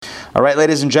All right,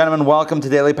 ladies and gentlemen, welcome to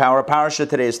Daily Power Parsha.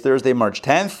 Today is Thursday, March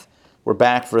 10th. We're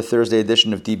back for a Thursday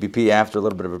edition of DBP after a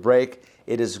little bit of a break.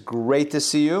 It is great to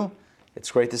see you. It's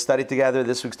great to study together.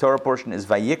 This week's Torah portion is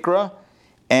Vayikra,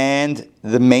 and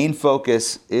the main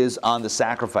focus is on the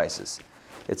sacrifices.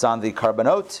 It's on the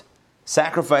karbanot,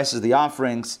 sacrifices, the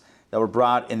offerings that were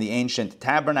brought in the ancient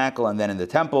tabernacle and then in the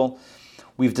temple.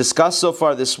 We've discussed so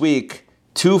far this week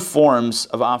two forms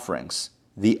of offerings,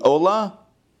 the olah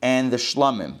and the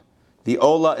shlamim. The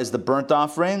olah is the burnt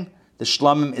offering. The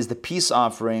shlamim is the peace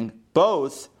offering.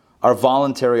 Both are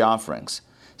voluntary offerings.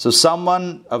 So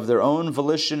someone of their own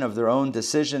volition, of their own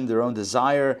decision, their own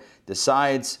desire,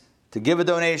 decides to give a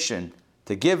donation,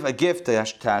 to give a gift to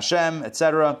Hashem,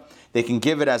 etc. They can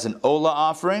give it as an olah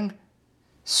offering.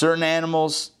 Certain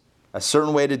animals, a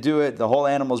certain way to do it. The whole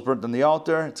animal is burnt on the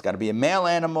altar. It's got to be a male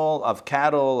animal, of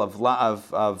cattle,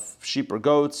 of sheep or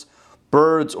goats,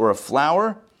 birds, or a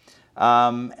flower.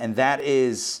 And that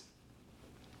is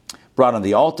brought on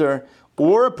the altar.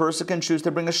 Or a person can choose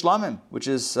to bring a shlamim, which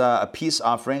is a peace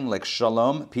offering, like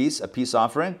shalom, peace, a peace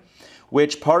offering,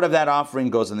 which part of that offering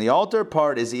goes on the altar,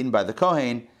 part is eaten by the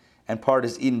Kohen, and part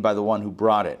is eaten by the one who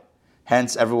brought it.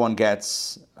 Hence, everyone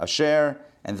gets a share,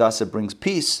 and thus it brings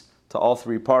peace to all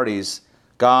three parties,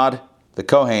 God, the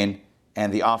Kohen,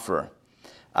 and the offerer.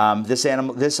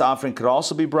 This offering could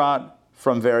also be brought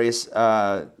from various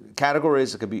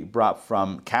categories. It could be brought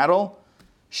from cattle,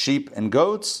 sheep, and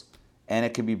goats, and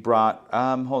it could be brought,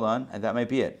 and that might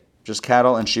be it. Just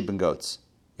cattle and sheep and goats.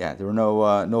 Yeah, there were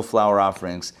no flour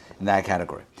offerings in that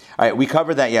category. All right, we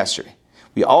covered that yesterday.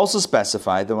 We also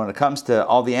specified that when it comes to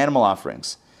all the animal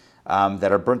offerings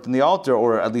that are burnt on the altar,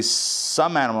 or at least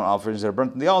some animal offerings that are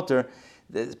burnt on the altar,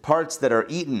 the parts that are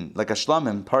eaten, like a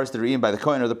shlamim, parts that are eaten by the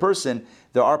Kohen or the person,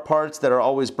 there are parts that are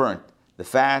always burnt. The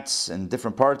fats and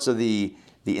different parts of the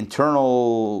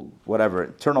internal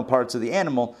parts of the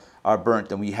animal are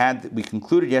burnt. And we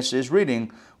concluded yesterday's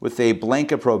reading with a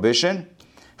blanket prohibition.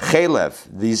 Chelev,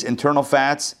 these internal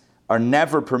fats are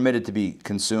never permitted to be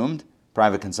consumed,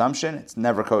 private consumption. It's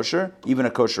never kosher. Even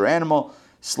a kosher animal,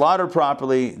 slaughtered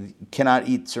properly, cannot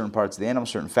eat certain parts of the animal,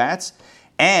 certain fats.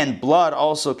 And blood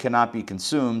also cannot be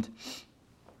consumed.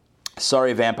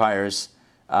 Sorry, vampires.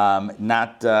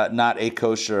 Not a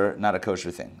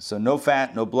kosher thing. So no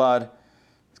fat, no blood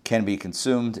can be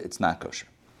consumed. It's not kosher.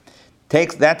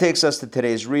 That takes us to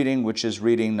today's reading, which is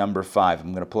reading number 5.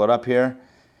 I'm going to pull it up here,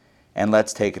 and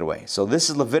let's take it away. So this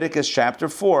is Leviticus chapter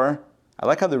 4. I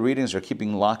like how the readings are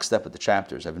keeping lockstep with the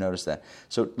chapters. I've noticed that.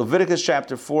 So Leviticus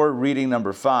chapter 4, reading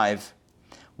number 5,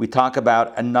 we talk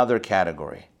about another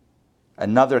category,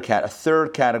 a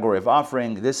third category of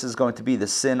offering. This is going to be the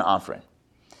sin offering.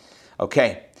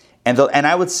 Okay, and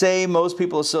I would say most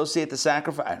people associate the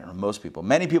sacrifice, I don't know, most people,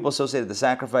 many people associate the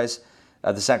sacrifice,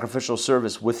 the sacrificial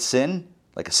service with sin,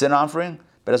 like a sin offering.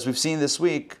 But as we've seen this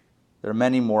week, there are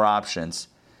many more options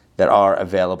that are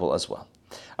available as well.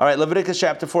 All right, Leviticus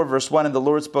chapter 4, verse 1, and the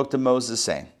Lord spoke to Moses,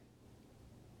 saying,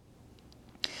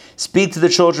 "Speak to the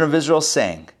children of Israel,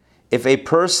 saying, if a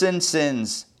person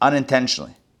sins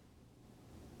unintentionally,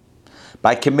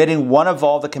 by committing one of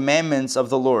all the commandments of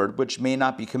the Lord, which may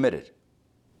not be committed,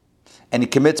 and he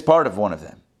commits part of one of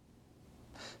them."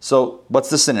 So, what's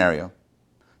the scenario?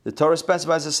 The Torah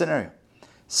specifies a scenario.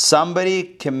 Somebody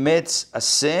commits a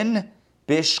sin,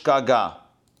 bishgaga.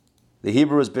 The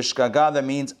Hebrew is bishgaga, that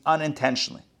means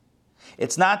unintentionally.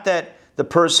 It's not that the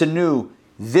person knew,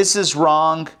 this is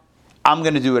wrong, I'm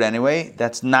going to do it anyway.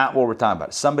 That's not what we're talking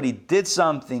about. Somebody did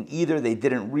something, either they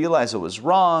didn't realize it was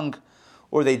wrong,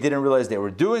 or they didn't realize they were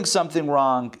doing something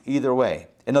wrong, either way.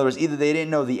 In other words, either they didn't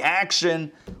know the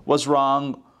action was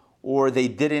wrong, or they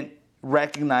didn't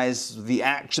recognize the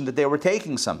action that they were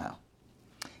taking somehow.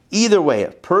 Either way,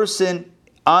 a person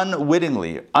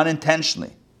unwittingly,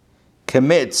 unintentionally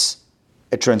commits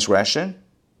a transgression.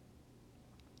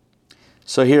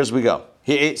 So here's we go.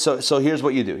 So here's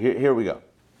what you do. Here we go.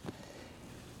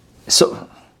 So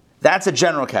that's a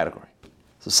general category.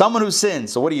 So someone who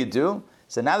sins, so what do?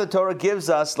 So now the Torah gives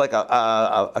us like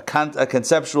a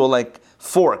conceptual like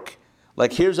fork.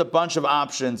 Like here's a bunch of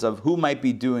options of who might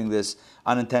be doing this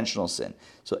unintentional sin.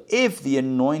 So if the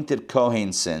anointed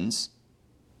Kohen sins,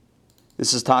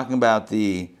 this is talking about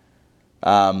a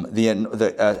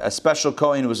special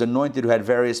Kohen who was anointed, who had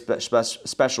various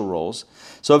special roles.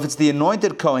 So if it's the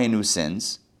anointed Kohen who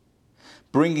sins,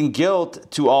 bringing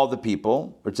guilt to all the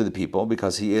people, or to the people,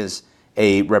 because he is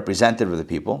a representative of the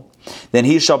people, then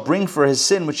he shall bring for his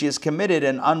sin which he has committed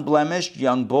an unblemished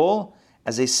young bull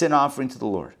as a sin offering to the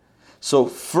Lord. So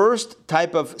first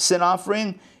type of sin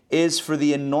offering is for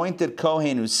the anointed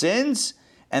Kohen who sins,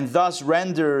 and thus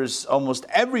renders almost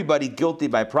everybody guilty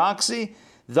by proxy.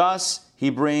 Thus, he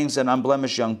brings an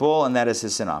unblemished young bull, and that is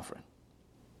his sin offering.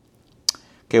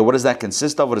 Okay, what does that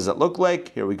consist of? What does that look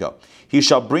like? Here we go. He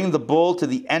shall bring the bull to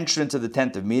the entrance of the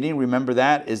tent of meeting. Remember,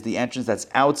 that is the entrance that's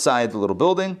outside the little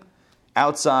building,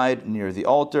 outside near the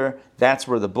altar. That's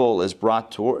where the bull is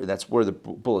brought to. That's where the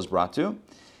bull is brought to.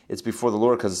 It's before the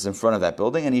Lord because it's in front of that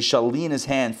building. And he shall lean his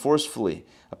hand forcefully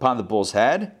upon the bull's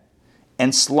head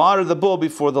and slaughter the bull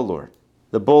before the Lord.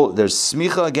 The bull, there's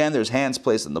smicha again, there's hands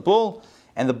placed on the bull,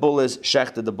 and the bull is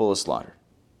shechted, the bull is slaughtered.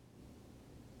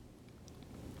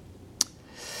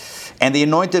 And the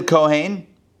anointed Kohen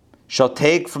shall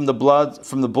take from the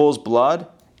bull's blood,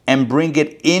 and bring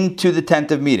it into the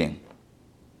tent of meeting.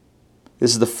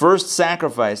 This is the first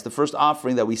sacrifice, the first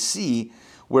offering that we see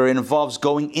where it involves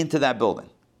going into that building.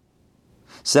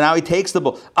 So now he takes the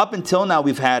bull. Up until now,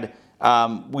 we've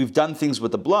done things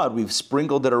with the blood. We've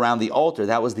sprinkled it around the altar.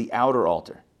 That was the outer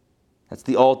altar. That's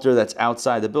the altar that's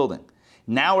outside the building.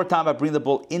 Now we're talking about bringing the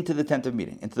bull into the tent of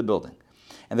meeting, into the building.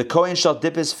 And the Kohen shall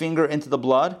dip his finger into the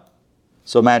blood.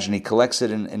 So imagine he collects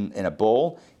it in a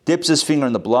bowl, dips his finger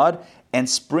in the blood, and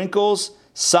sprinkles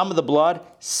some of the blood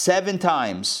 7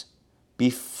 times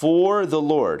before the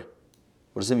Lord.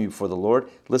 What does it mean before the Lord?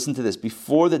 Listen to this.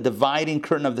 Before the dividing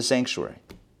curtain of the sanctuary.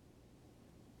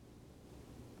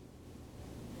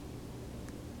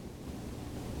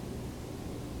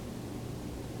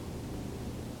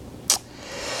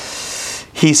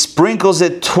 He sprinkles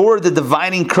it toward the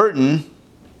dividing curtain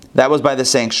that was by the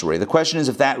sanctuary. The question is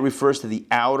if that refers to the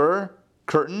outer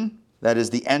curtain, that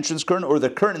is the entrance curtain, or the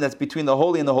curtain that's between the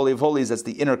Holy and the Holy of Holies, that's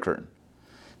the inner curtain.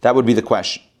 That would be the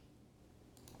question.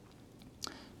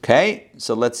 Okay,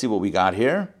 so let's see what we got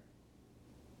here.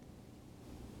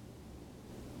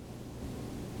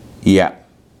 Yeah.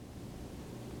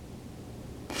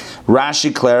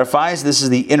 Rashi clarifies this is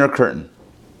the inner curtain.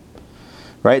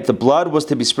 Right? The blood was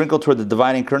to be sprinkled toward the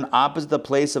dividing curtain opposite the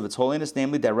place of its holiness,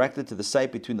 namely directed to the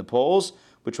site between the poles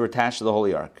which were attached to the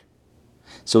Holy Ark.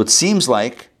 So it seems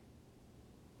like,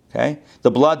 the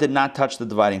blood did not touch the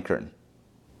dividing curtain.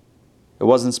 It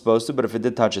wasn't supposed to, but if it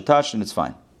did touch, it touched, and it's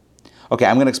fine. Okay,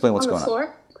 I'm going to explain what's going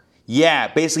on. Yeah,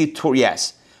 basically,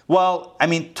 yes. Well,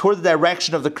 toward the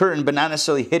direction of the curtain, but not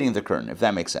necessarily hitting the curtain, if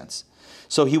that makes sense.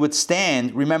 So he would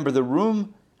stand, remember the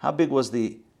room, how big was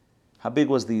the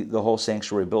whole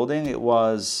sanctuary building? It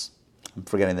was, I'm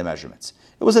forgetting the measurements.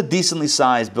 It was a decently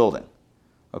sized building.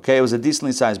 Okay, it was a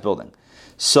decently sized building.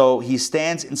 So he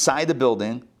stands inside the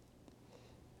building,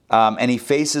 and he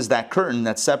faces that curtain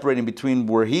that's separating between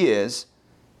where he is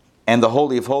and the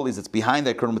Holy of Holies that's behind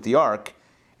that curtain with the ark,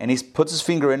 and he puts his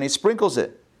finger in and he sprinkles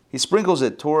it. He sprinkles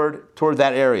it toward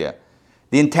that area.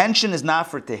 The intention is not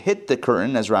for it to hit the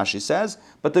curtain, as Rashi says,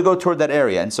 but to go toward that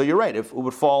area. And so you're right, it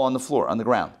would fall on the floor, on the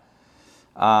ground.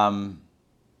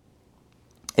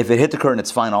 If it hit the curtain,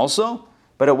 it's fine also,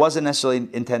 but it wasn't necessarily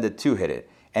intended to hit it.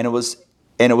 And it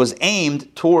was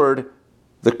aimed toward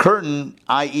the curtain,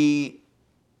 i.e.,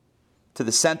 to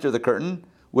the center of the curtain,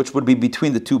 which would be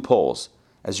between the 2 poles.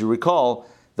 As you recall,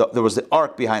 there was the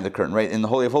ark behind the curtain, right? In the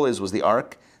Holy of Holies was the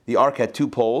ark. The ark had 2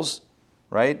 poles,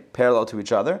 right, parallel to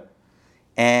each other.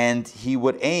 And he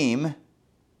would aim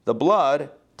the blood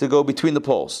to go between the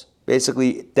poles,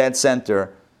 basically dead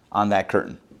center on that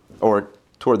curtain, or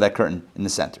toward that curtain in the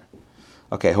center.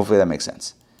 Okay, hopefully that makes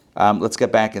sense. Let's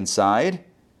get back inside.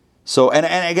 So, and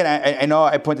again, I know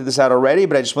I pointed this out already,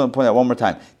 but I just want to point out one more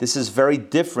time. This is very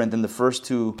different than the first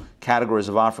 2 categories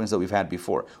of offerings that we've had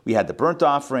before. We had the burnt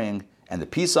offering and the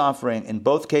peace offering. In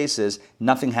both cases,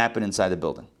 nothing happened inside the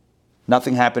building.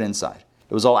 Nothing happened inside.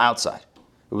 It was all outside.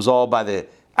 It was all by the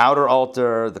outer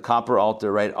altar, the copper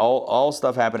altar, right? All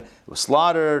stuff happened. It was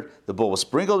slaughtered. The bull was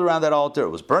sprinkled around that altar. It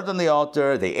was burnt on the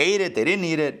altar. They ate it. They didn't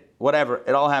eat it. Whatever.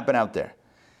 It all happened out there.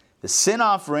 The sin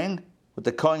offering with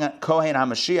the Kohen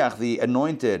HaMashiach, the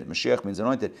anointed, Mashiach means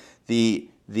anointed, the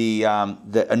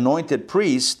anointed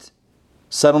priest,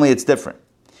 suddenly it's different.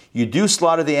 You do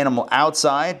slaughter the animal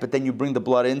outside, but then you bring the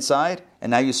blood inside, and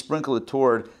now you sprinkle it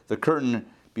toward the curtain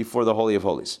before the Holy of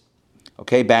Holies.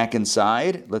 Okay, back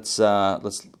inside. Let's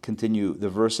continue the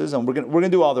verses, and we're gonna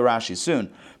do all the Rashi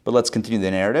soon, but let's continue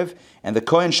the narrative. And the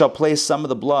Kohen shall place some of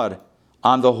the blood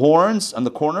on the horns, on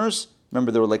the corners.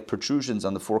 Remember, there were like protrusions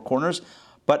on the 4 corners,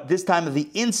 but this time of the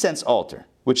incense altar,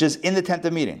 which is in the tent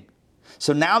of meeting.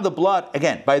 So now the blood,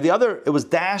 again, by the other, it was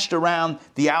dashed around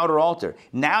the outer altar.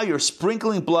 Now you're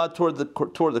sprinkling blood toward the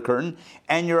curtain,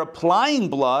 and you're applying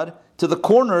blood to the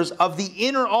corners of the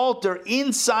inner altar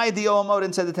inside the Ohamot,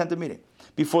 inside the tent of meeting,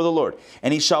 before the Lord.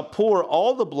 And he shall pour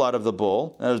all the blood of the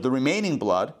bull, that is the remaining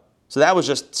blood, So that was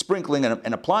just sprinkling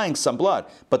and applying some blood.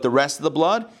 But the rest of the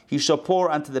blood, he shall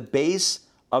pour onto the base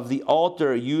of the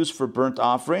altar used for burnt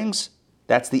offerings.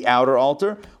 That's the outer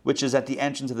altar, which is at the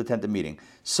entrance of the tent of meeting.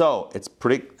 So it's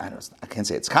pretty, I can't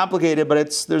say it's complicated,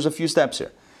 but there's a few steps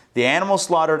here. The animal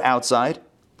slaughtered outside.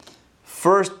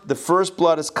 The first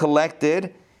blood is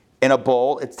collected in a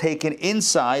bowl. It's taken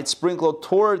inside, sprinkled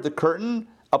toward the curtain,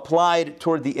 applied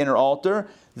toward the inner altar.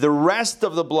 The rest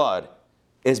of the blood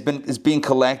is being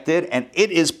collected, and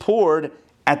it is poured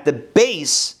at the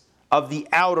base of the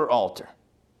outer altar,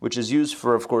 which is used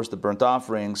for, of course, the burnt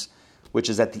offerings, which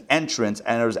is at the entrance,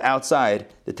 and it was outside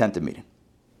the tent of meeting.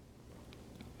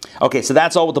 Okay, so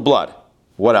that's all with the blood.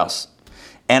 What else?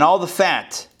 And all the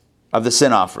fat of the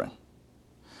sin offering.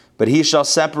 But he shall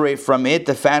separate from it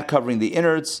the fat covering the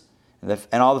innards,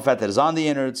 and all the fat that is on the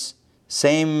innards,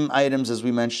 same items as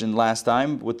we mentioned last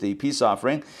time with the peace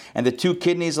offering, and the 2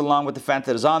 kidneys along with the fat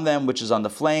that is on them, which is on the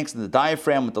flanks, and the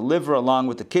diaphragm with the liver along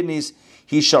with the kidneys,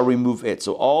 he shall remove it.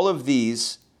 So all of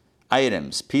these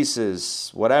items,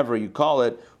 pieces, whatever you call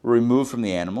it, were removed from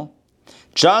the animal,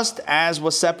 just as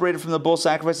was separated from the bull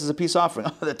sacrifice as a peace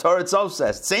offering. The Torah itself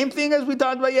says, same thing as we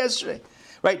talked about yesterday,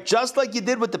 right? Just like you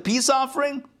did with the peace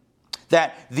offering,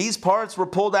 that these parts were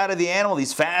pulled out of the animal,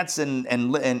 these fats and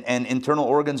internal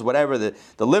organs, whatever, the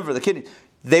liver, the kidney,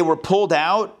 they were pulled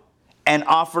out and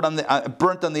offered on the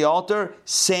burnt on the altar.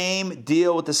 Same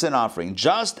deal with the sin offering.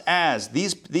 Just as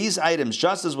these items,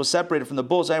 just as was separated from the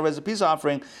bull sacrifice as a peace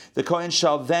offering, the Kohen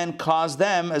shall then cause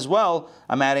them as well,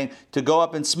 I'm adding, to go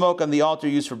up and smoke on the altar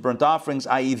used for burnt offerings,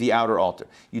 i.e. the outer altar.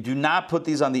 You do not put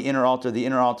these on the inner altar. The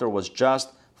inner altar was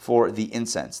just for the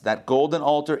incense. That golden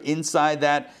altar inside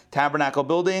that tabernacle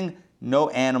building, no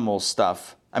animal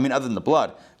stuff. I mean, other than the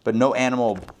blood, but no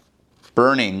animal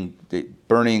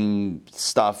burning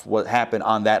stuff what happened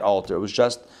on that altar. It was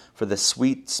just for the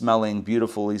sweet smelling,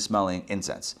 beautifully smelling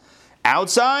incense.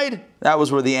 Outside, that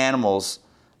was where the animals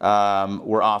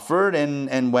were offered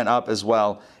and went up as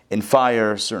well in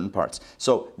fire, certain parts.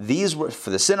 So these were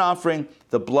for the sin offering.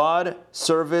 The blood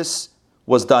service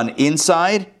was done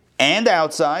inside and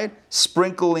outside,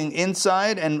 sprinkling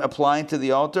inside and applying to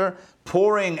the altar,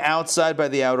 pouring outside by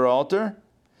the outer altar,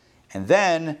 and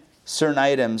then certain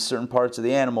items, certain parts of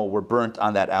the animal were burnt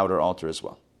on that outer altar as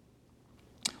well.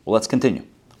 Well, let's continue.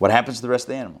 What happens to the rest of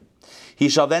the animal? He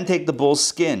shall then take the bull's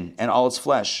skin and all its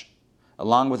flesh,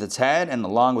 along with its head and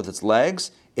along with its legs,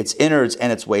 its innards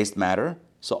and its waste matter.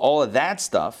 So all of that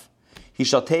stuff, he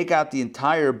shall take out the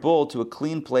entire bull to a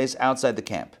clean place outside the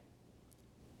camp,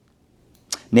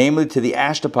 namely to the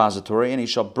ash depository, and he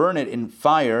shall burn it in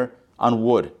fire on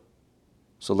wood.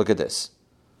 So look at this.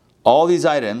 All these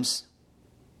items,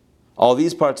 all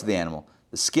these parts of the animal,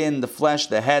 the skin, the flesh,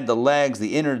 the head, the legs,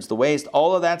 the innards, the waist,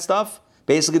 all of that stuff,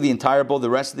 basically the entire bull, the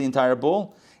rest of the entire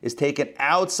bull, is taken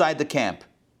outside the camp.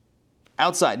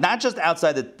 Outside, not just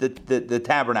outside the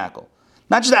tabernacle,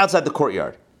 not just outside the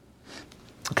courtyard.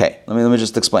 Okay, let me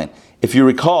just explain. If you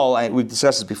recall, we've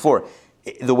discussed this before,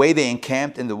 the way they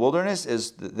encamped in the wilderness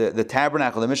is the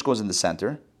tabernacle, the Mishkan was in the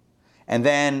center, and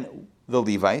then the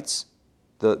Levites,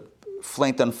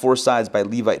 flanked on 4 sides by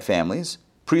Levite families,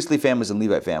 priestly families and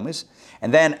Levite families,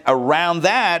 and then around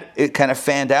that, it kind of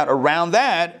fanned out, around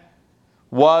that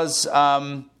was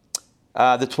the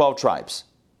 12 tribes.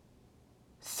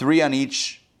 3 at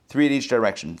each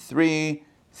direction. 3,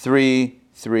 3,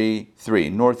 3, 3.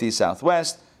 Northeast,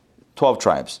 southwest, 12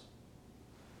 tribes.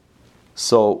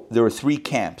 So there were 3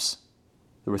 camps.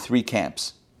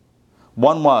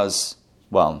 One was,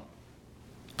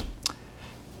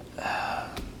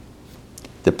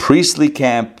 the priestly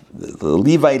camp, the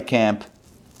Levite camp,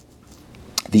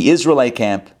 the Israelite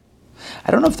camp.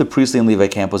 I don't know if the priestly and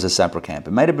Levite camp was a separate camp.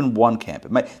 It might have been one camp.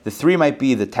 The 3 might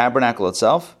be the tabernacle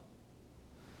itself,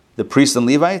 the priests and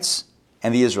Levites,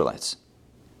 and the Israelites.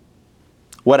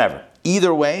 Whatever.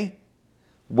 Either way,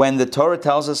 when the Torah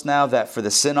tells us now that for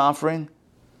the sin offering,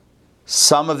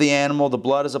 some of the animal, the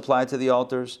blood is applied to the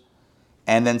altars,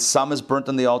 and then some is burnt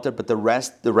on the altar, but the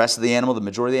rest of the animal, the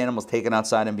majority of the animal is taken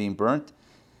outside and being burnt,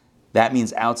 that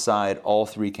means outside all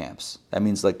 3 camps. That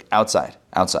means like outside.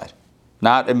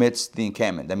 Not amidst the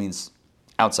encampment. That means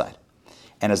outside.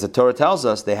 And as the Torah tells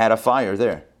us, they had a fire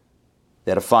there.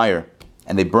 They had a fire,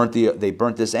 and they burnt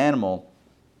this animal,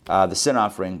 the sin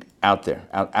offering, out there,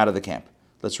 out of the camp.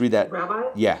 Let's read that. Rabbi?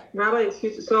 Yeah. Rabbi,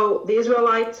 excuse me. So the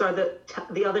Israelites are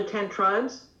the other 10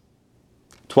 tribes?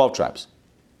 12 tribes.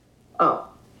 Oh.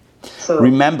 So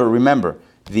Remember,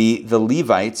 the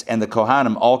Levites and the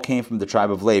Kohanim all came from the tribe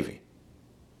of Levi.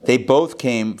 They both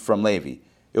came from Levi.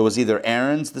 It was either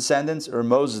Aaron's descendants or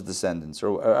Moses' descendants,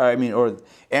 or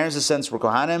Aaron's descendants were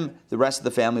Kohanim. The rest of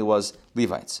the family was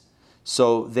Levites.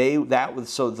 So the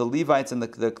Levites and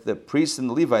the priests and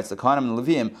the Levites, the Kohanim and the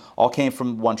Leviim, all came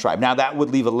from one tribe. Now that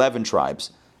would leave 11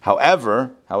 tribes.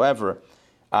 However,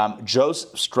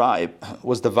 Joseph's tribe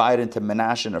was divided into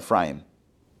Manasseh and Ephraim.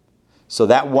 So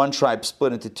that one tribe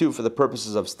split into two for the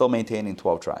purposes of still maintaining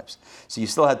 12 tribes. So you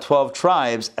still had 12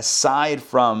 tribes aside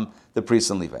from the priests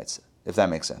and Levites, if that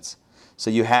makes sense. So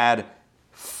you had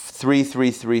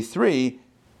 3,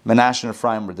 Manasseh and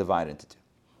Ephraim were divided into two.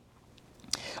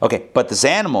 Okay, but this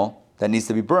animal that needs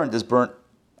to be burnt is burnt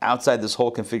outside this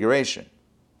whole configuration.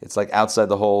 It's like outside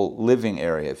the whole living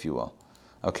area, if you will.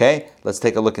 Okay, let's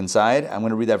take a look inside. I'm going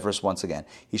to read that verse once again.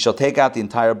 He shall take out the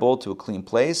entire bull to a clean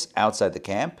place outside the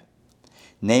camp,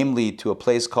 namely to a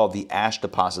place called the ash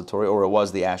depository, or it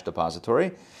was the ash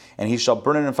depository, and he shall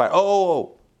burn it in fire.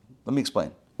 Let me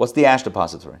explain. What's the ash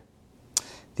depository?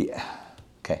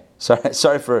 Okay,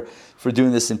 sorry for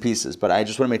doing this in pieces, but I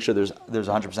just want to make sure there's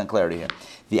 100% clarity here.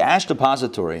 The ash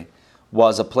depository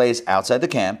was a place outside the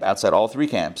camp, outside all three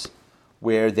camps,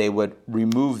 where they would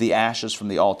remove the ashes from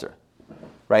the altar.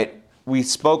 Right? We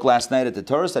spoke last night at the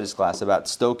Torah studies class about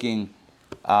stoking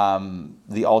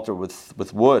the altar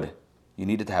with wood. You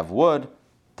needed to have wood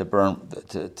to burn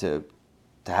to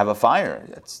have a fire.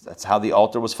 That's how the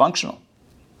altar was functional.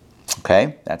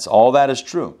 Okay, that's all that is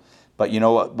true. But you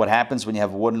know what happens when you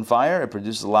have wood and fire? It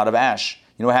produces a lot of ash.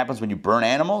 You know what happens when you burn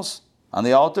animals on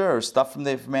the altar or stuff from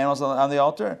animals on the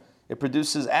altar? It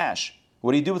produces ash.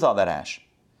 What do you do with all that ash?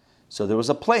 So there was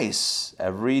a place.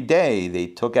 Every day they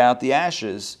took out the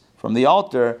ashes from the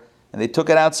altar and they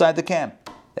took it outside the camp.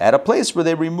 They had a place where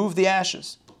they removed the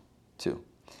ashes too.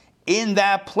 In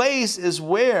that place is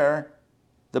where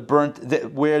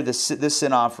this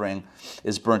sin offering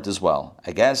is burnt as well.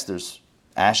 I guess there's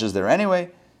ashes there anyway.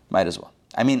 Might as well.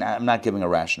 I mean, I'm not giving a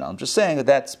rationale. I'm just saying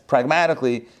that's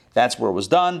pragmatically that's where it was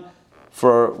done.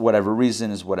 For whatever reason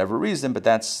is whatever reason, but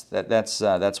that's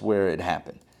where it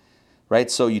happened, right?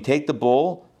 So you take the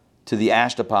bull to the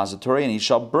ash depository, and he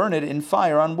shall burn it in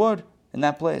fire on wood in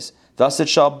that place. Thus it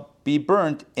shall be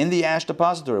burnt in the ash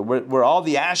depository, where all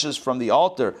the ashes from the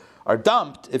altar are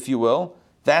dumped, if you will.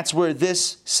 That's where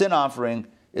this sin offering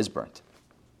is burnt.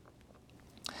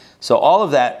 So all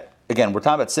of that, again, we're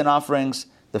talking about sin offerings.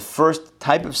 The first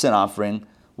type of sin offering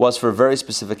was for a very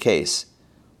specific case.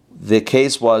 The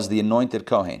case was the anointed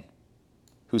Kohen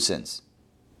who sins,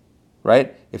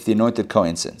 right? If the anointed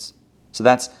Kohen sins. So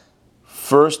that's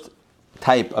first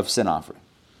type of sin offering.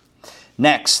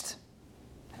 Next,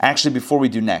 actually before we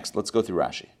do next, let's go through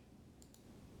Rashi.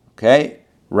 Okay,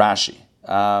 Rashi.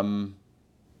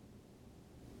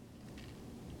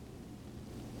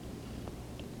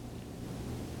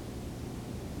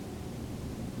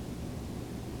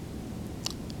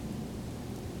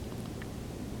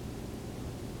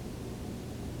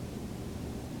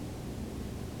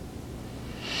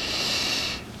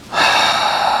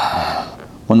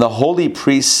 When the holy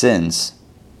priest sins,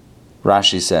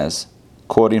 Rashi says,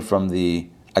 quoting from the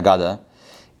Agada,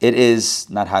 it is,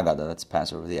 not Haggadah, that's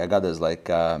Passover, the Agada is like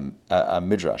a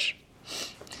midrash.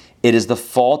 It is the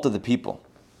fault of the people.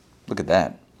 Look at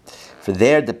that. For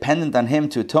they are dependent on him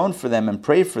to atone for them and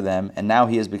pray for them, and now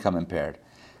he has become impaired.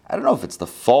 I don't know if it's the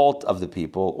fault of the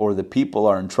people or the people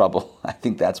are in trouble. I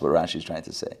think that's what Rashi is trying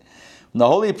to say. When the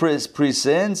holy priest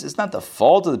sins, it's not the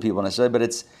fault of the people necessarily, but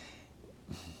it's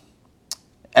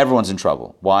everyone's in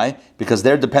trouble. Why? Because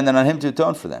they're dependent on him to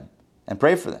atone for them and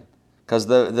pray for them. Because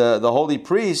the holy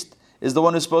priest is the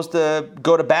one who's supposed to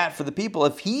go to bat for the people.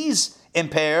 If he's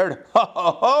impaired,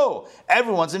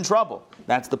 everyone's in trouble.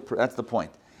 That's the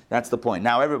point. That's the point.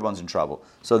 Now everyone's in trouble.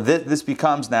 So this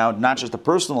becomes now not just a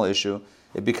personal issue.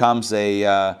 It becomes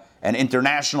an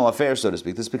international affair, so to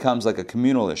speak. This becomes like a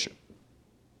communal issue.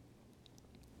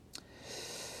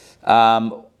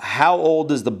 How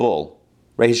old is the bull?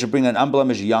 Right, he should bring an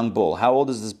unblemished young bull. How old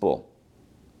is this bull?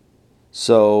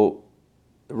 So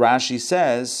Rashi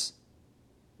says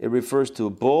it refers to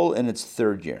a bull in its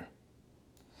third year.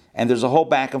 And there's a whole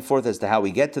back and forth as to how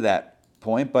we get to that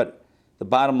point, but the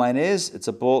bottom line is it's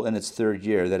a bull in its third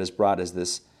year that is brought as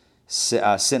this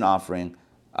sin offering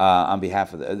on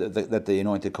behalf of that the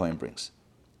anointed Kohen brings.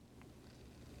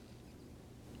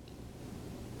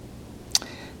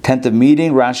 Tent of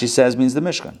meeting, Rashi says, means the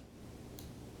Mishkan.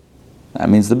 That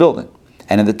means the building.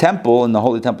 And in the temple, in the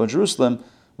holy temple in Jerusalem,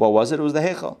 what was it? It was the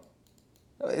Heichal.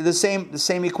 The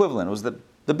same equivalent. It was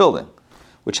the building,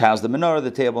 which housed the menorah,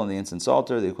 the table, and the incense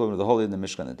altar, the equivalent of the holy and the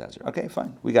Mishkan in the desert. Okay,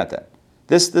 fine. We got that.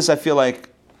 This I feel like,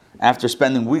 after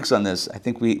spending weeks on this, I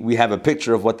think we have a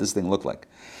picture of what this thing looked like.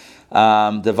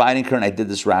 Dividing curtain, I did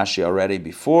this Rashi already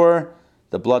before.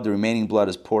 The remaining blood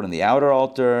is poured on the outer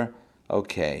altar.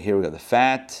 Okay, here we go. The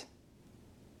fat.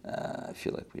 I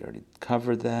feel like we already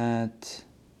covered that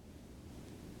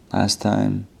last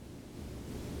time.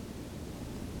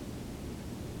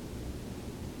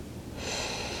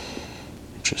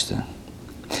 Interesting.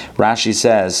 Rashi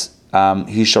says,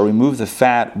 he shall remove the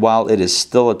fat while it is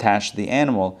still attached to the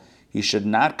animal. He should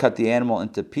not cut the animal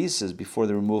into pieces before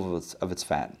the removal of its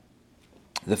fat.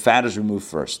 The fat is removed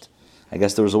first. I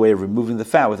guess there was a way of removing the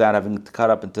fat without having to cut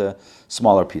up into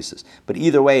smaller pieces. But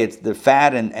either way, it's the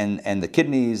fat and the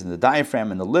kidneys and the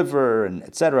diaphragm and the liver and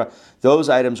etc. Those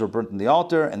items were burnt in the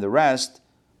altar, and the rest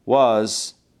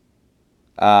was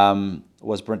burnt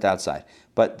outside.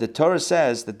 But the Torah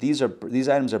says that these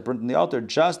items are burnt in the altar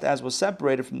just as was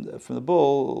separated from the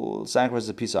bull sacrificed as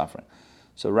a peace offering.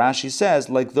 So Rashi says,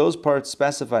 like those parts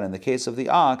specified in the case of the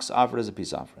ox, offered as a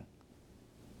peace offering.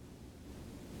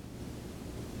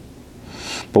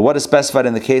 But what is specified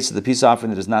in the case of the peace offering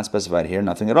that is not specified here?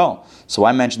 Nothing at all. So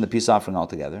I mentioned the peace offering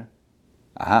altogether.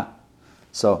 Aha.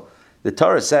 So the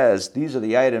Torah says these are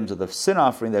the items of the sin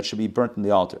offering that should be burnt in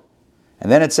the altar. And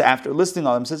then it's after listing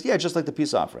all of them, it says, yeah, just like the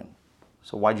peace offering.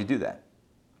 So why'd you do that?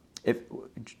 If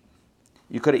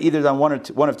you could have either done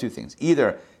one of two things.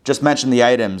 Either just mention the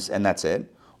items and that's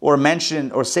it, or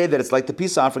say that it's like the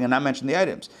peace offering and not mention the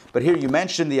items. But here you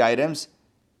mention the items,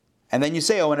 and then you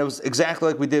say, and it was exactly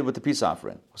like we did with the peace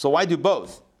offering. So why do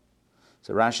both?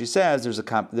 So Rashi says there's a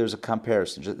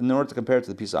comparison, in order to compare it to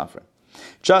the peace offering.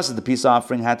 Just as the peace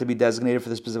offering had to be designated for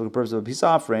the specific purpose of a peace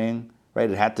offering, right?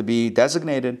 It had to be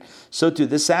designated. So too,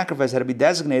 this sacrifice had to be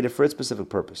designated for its specific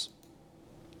purpose.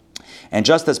 And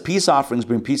just as peace offerings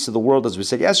bring peace to the world, as we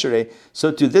said yesterday,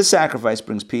 so too this sacrifice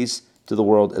brings peace to the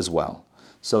world as well.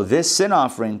 So this sin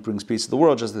offering brings peace to the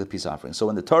world, just like the peace offering. So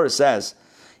when the Torah says,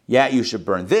 yeah, you should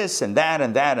burn this and that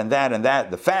and that and that and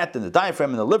that, the fat and the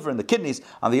diaphragm and the liver and the kidneys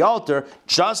on the altar,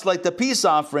 just like the peace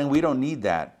offering, we don't need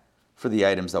that for the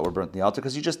items that were burnt in the altar,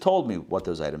 because you just told me what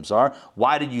those items are.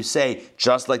 Why did you say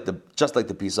just like the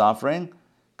peace offering?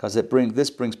 Because this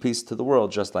brings peace to the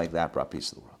world, just like that brought peace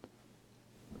to the world.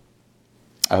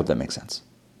 I hope that makes sense.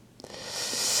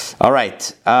 All right.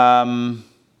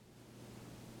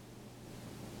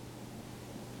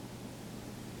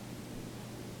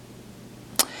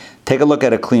 Take a look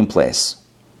at a clean place.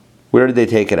 Where did they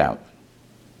take it out?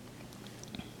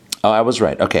 Oh, I was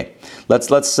right. Okay, let's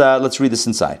read this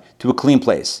inside. To a clean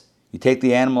place. You take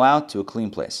the animal out to a clean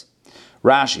place.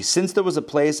 Rashi, since there was a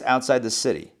place outside the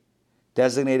city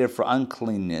designated for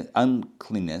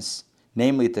uncleanness,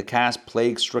 namely to cast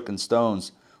plague-stricken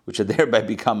stones, which had thereby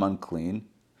become unclean.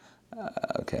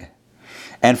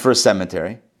 And for a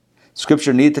cemetery,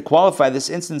 Scripture needed to qualify this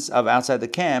instance of outside the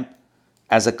camp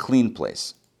as a clean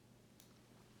place.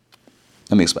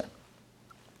 Let me explain.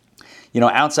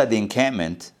 Outside the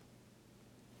encampment,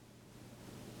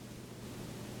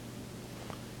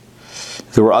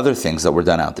 there were other things that were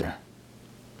done out there,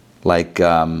 like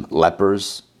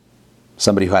lepers,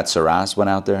 somebody who had saras went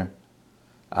out there,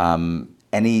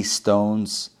 any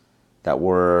stones that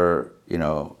were,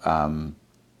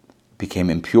 became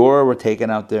impure were taken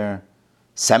out there,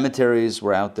 cemeteries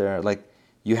were out there, like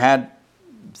you had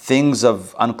things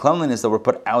of uncleanliness that were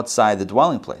put outside the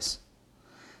dwelling place.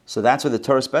 So that's what the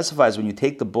Torah specifies. When you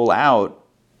take the bull out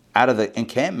of the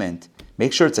encampment,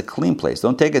 make sure it's a clean place.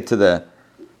 Don't take it to the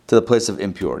place of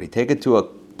impurity. Take it to a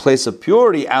place of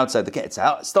purity outside the camp. It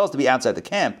still has to be outside the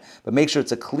camp, but make sure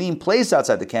it's a clean place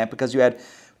outside the camp, because you had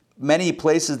many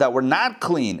places that were not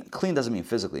clean. Clean doesn't mean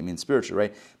physically, it means spiritually,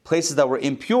 right? Places that were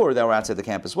impure that were outside the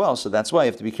camp as well. So that's why you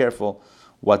have to be careful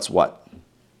what's what.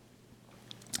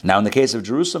 Now, in the case of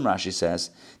Jerusalem, Rashi says,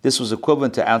 this was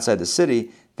equivalent to outside the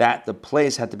city, that the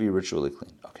place had to be ritually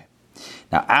clean. Okay.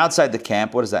 Now, outside the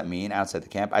camp, what does that mean? Outside the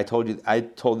camp, I told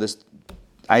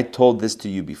this to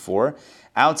you before.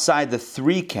 Outside the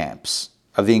three camps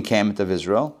of the encampment of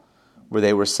Israel, where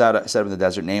they were set up in the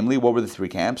desert, namely, what were the three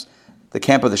camps? The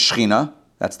camp of the Shekhinah,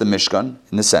 that's the Mishkan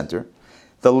in the center.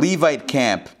 The Levite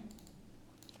camp,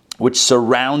 which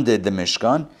surrounded the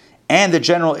Mishkan, and the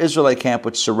general Israelite camp,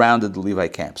 which surrounded the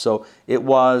Levite camp. So it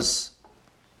was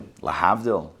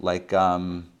lahavdil, like,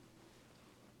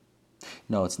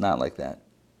 no, it's not like that.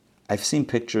 I've seen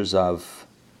pictures of,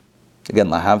 again,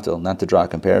 lahavdil, not to draw a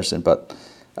comparison, but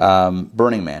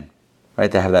Burning Man,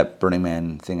 right? They have that Burning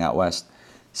Man thing out west.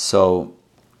 So,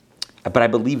 but I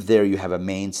believe there you have a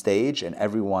main stage and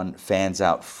everyone fans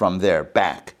out from there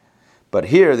back. But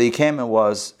here, the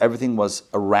encampment everything was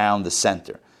around the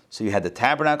center. So you had the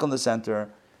tabernacle in the center,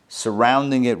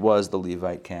 surrounding it was the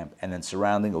Levite camp, and then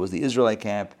surrounding it was the Israelite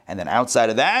camp, and then outside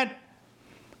of that,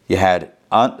 you had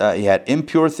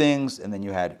impure things, and then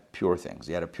you had pure things.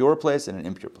 You had a pure place and an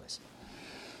impure place.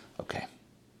 Okay.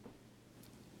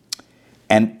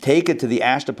 and take it to the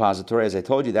ash depository. As I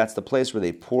told you, that's the place where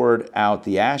they poured out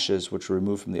the ashes which were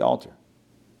removed from the altar.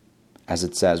 As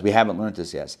it says, we haven't learned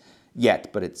this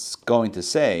yet, but it's going to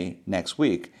say next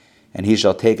week, and he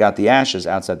shall take out the ashes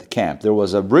outside the camp. There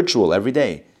was a ritual every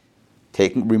day,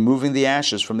 removing the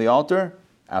ashes from the altar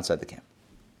outside the camp.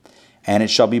 And it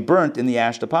shall be burnt in the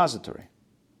ash depository.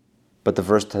 But the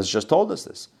verse has just told us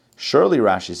this. Surely,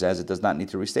 Rashi says, it does not need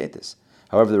to restate this.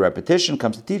 However, the repetition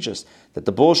comes to teach us that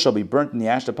the bull shall be burnt in the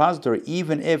ash depository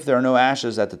even if there are no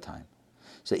ashes at the time.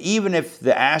 So even if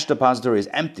the ash depository is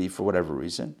empty for whatever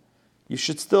reason, you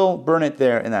should still burn it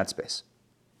there in that space.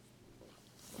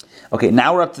 Okay,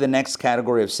 now we're up to the next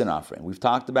category of sin offering. We've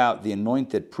talked about the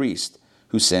anointed priest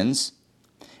who sins,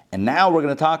 and now we're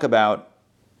going to talk about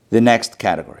the next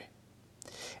category.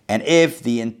 And if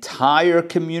the entire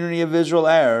community of Israel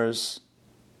errs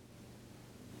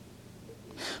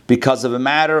because a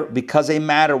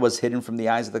matter was hidden from the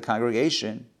eyes of the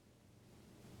congregation,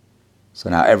 so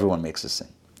now everyone makes a sin.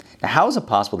 Now, how is it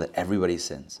possible that everybody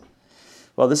sins?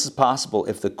 Well, this is possible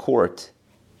if the court,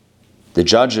 the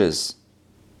judges,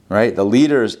 right, the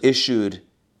leaders issued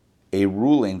a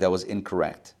ruling that was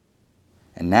incorrect.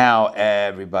 And now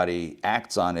everybody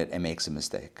acts on it and makes a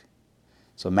mistake.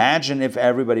 So imagine if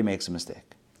everybody makes a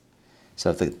mistake. So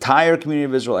if the entire community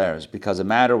of Israel errs because a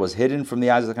matter was hidden from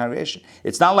the eyes of the congregation,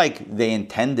 it's not like they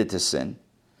intended to sin.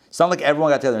 It's not like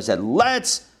everyone got together and said,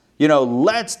 let's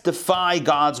defy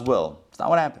God's will. It's not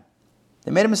what happened.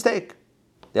 They made a mistake.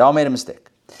 They all made a mistake.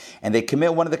 And they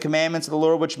commit one of the commandments of the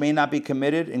Lord which may not be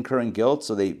committed, incurring guilt.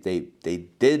 So they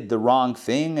did the wrong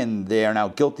thing and they are now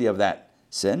guilty of that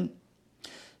sin.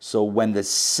 So when the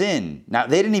sin, now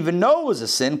they didn't even know it was a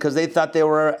sin because they thought they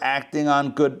were acting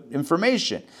on good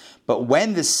information. But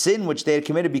when the sin which they had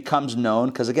committed becomes known,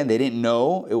 because again, they didn't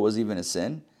know it was even a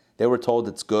sin. They were told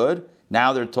it's good.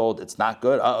 Now they're told it's not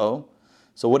good.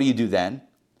 So what do you do then?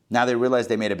 Now they realize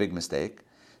they made a big mistake.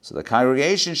 So the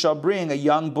congregation shall bring a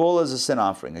young bull as a sin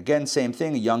offering. Again, same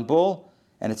thing, a young bull,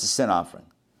 and it's a sin offering,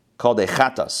 called a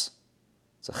chatas.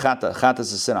 It's a chatas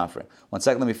is a sin offering. 1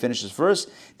 second, let me finish this verse.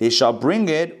 They shall bring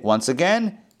it, once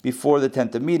again, before the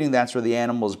tent of meeting. That's where the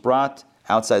animal is brought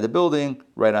outside the building,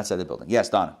 right outside the building. Yes,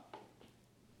 Donna.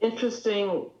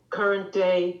 Interesting current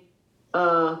day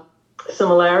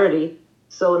similarity.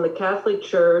 So in the Catholic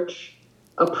Church,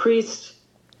 a priest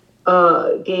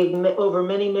gave over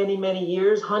many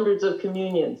years, hundreds of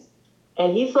communions.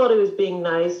 And he thought he was being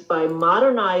nice by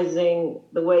modernizing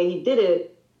the way he did it.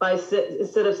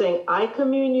 Instead of saying, I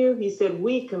commune you, he said,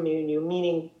 we commune you,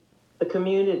 meaning the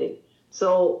community.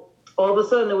 So all of a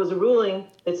sudden there was a ruling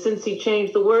that since he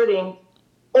changed the wording,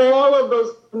 all of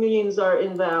those communions are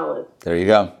invalid. There you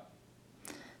go.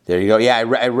 Yeah, I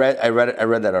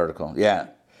read that article. Yeah.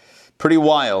 Pretty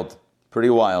wild.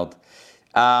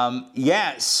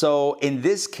 So in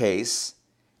this case,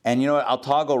 and you know what, I'll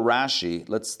toggle Rashi.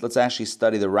 Let's actually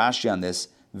study the Rashi on this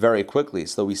very quickly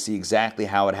so we see exactly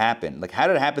how it happened. Like, how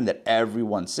did it happen that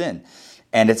everyone sinned?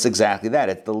 And it's exactly that.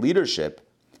 It's the leadership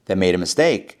that made a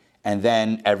mistake, and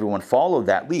then everyone followed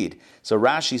that lead. So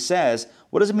Rashi says,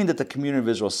 what does it mean that the community of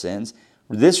Israel sins?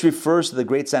 This refers to the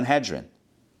great Sanhedrin.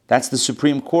 That's the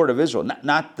Supreme Court of Israel.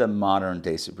 Not the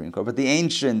modern-day Supreme Court, but the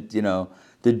ancient,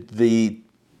 the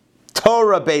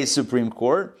Torah-based Supreme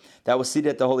Court that was seated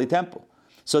at the Holy Temple.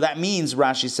 So that means,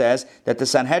 Rashi says, that the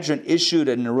Sanhedrin issued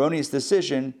an erroneous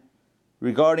decision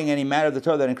regarding any matter of the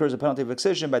Torah that incurs a penalty of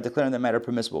excision by declaring that matter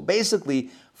permissible. Basically,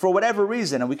 for whatever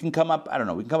reason, and we can come up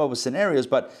with scenarios,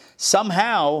 but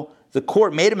somehow the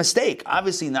court made a mistake.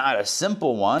 Obviously not a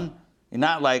simple one. You're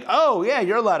not like, oh yeah,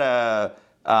 you're allowed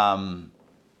to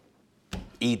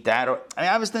eat that.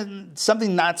 Obviously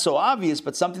something not so obvious,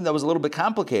 but something that was a little bit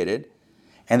complicated.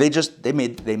 And they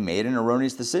made an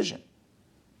erroneous decision.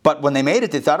 But when they made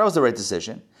it, they thought it was the right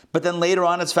decision. But then later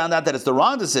on, it's found out that it's the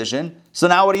wrong decision. So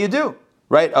now what do?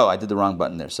 Right? Oh, I did the wrong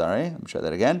button there. Sorry. Let me try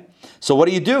that again. So what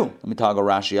do? Let me toggle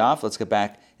Rashi off. Let's get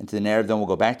back into the narrative. Then we'll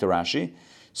go back to Rashi.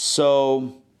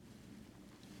 So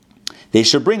they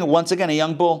should bring, once again, a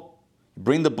young bull.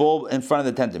 Bring the bull in front of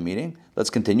the tent of meeting. Let's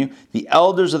continue. The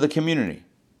elders of the community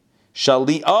shall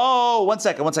lead. Oh, one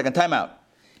second. Time out.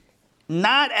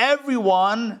 Not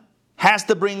everyone has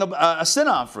to bring a sin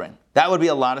offering. That would be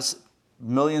a lot of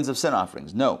millions of sin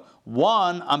offerings. No,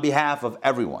 one on behalf of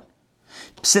everyone.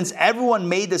 Since everyone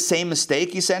made the same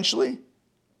mistake, essentially,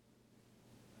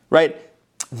 right?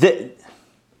 The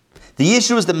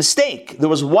issue is the mistake. There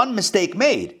was one mistake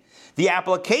made. The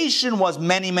application was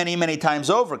many times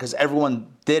over because everyone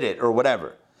did it or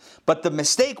whatever. But the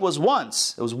mistake was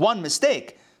once. It was one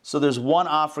mistake. So there's one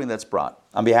offering that's brought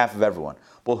on behalf of everyone.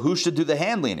 Well, who should do the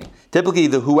hand leaning? Typically,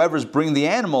 whoever's bringing the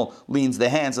animal leans the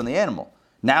hands on the animal.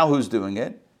 Now who's doing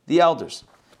it? The elders.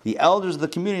 The elders of the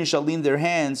community shall lean their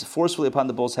hands forcefully upon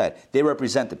the bull's head. They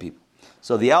represent the people.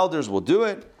 So the elders will do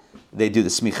it. They do the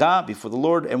smicha before the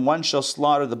Lord, and one shall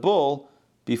slaughter the bull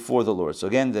before the Lord. So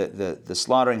again, the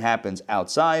slaughtering happens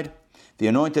outside. The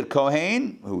anointed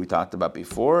Kohen, who we talked about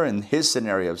before, in his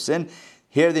scenario of sin,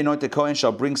 here the anointed Kohen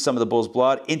shall bring some of the bull's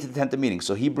blood into the tent of meeting.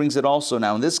 So he brings it also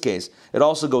now, in this case, it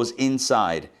also goes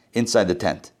inside the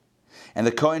tent. And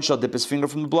the Kohen shall dip his finger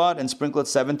from the blood and sprinkle it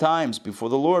 7 times before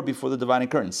the Lord, before the dividing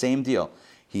curtain. Same deal.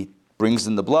 He brings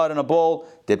in the blood in a bowl,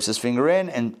 dips his finger in,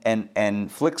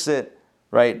 and flicks it,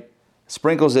 right?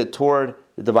 Sprinkles it toward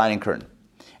the dividing curtain.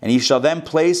 And he shall then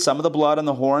place some of the blood on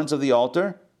the horns of the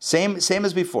altar. Same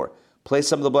as before. Place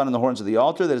some of the blood on the horns of the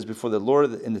altar that is before the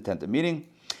Lord in the tent of meeting.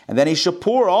 And then he shall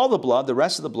pour all the blood, the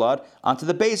rest of the blood, onto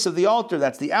the base of the altar.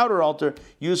 That's the outer altar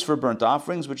used for burnt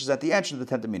offerings, which is at the edge of the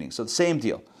tent of meeting. So the same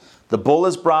deal. The bull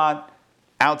is brought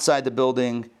outside the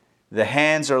building. The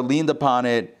hands are leaned upon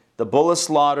it. The bull is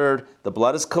slaughtered. The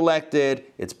blood is collected.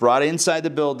 It's brought inside the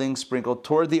building, sprinkled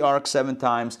toward the ark 7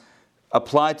 times,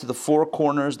 applied to the 4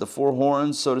 corners, the 4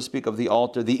 horns, so to speak, of the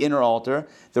altar, the inner altar.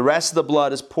 The rest of the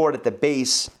blood is poured at the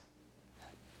base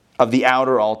of the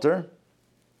outer altar.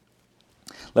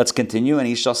 Let's continue. And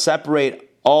he shall separate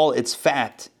all its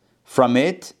fat from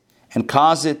it and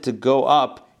cause it to go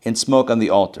up in smoke on the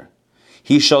altar.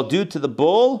 He shall do to the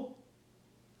bull,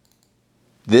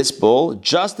 this bull,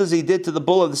 just as he did to the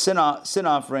bull of the sin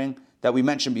offering that we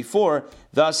mentioned before,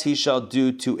 thus he shall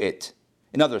do to it.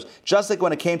 In other words, just like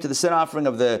when it came to the sin offering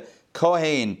of the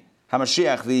Kohen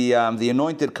HaMashiach, the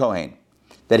anointed Kohen,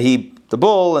 that the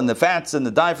bull and the fats and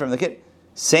the diaphragm, the kid,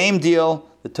 same deal.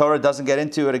 The Torah doesn't get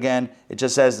into it again. It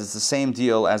just says it's the same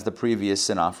deal as the previous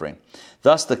sin offering.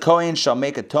 Thus the Kohen shall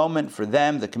make atonement for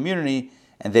them, the community,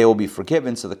 and they will be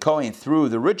forgiven. So the Kohen, through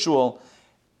the ritual,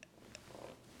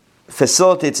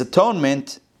 facilitates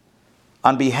atonement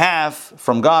on behalf,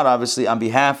 from God obviously, on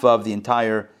behalf of the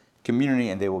entire community,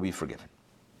 and they will be forgiven.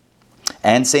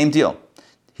 And same deal.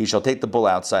 He shall take the bull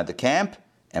outside the camp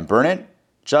and burn it,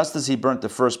 just as he burnt the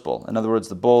first bull. In other words,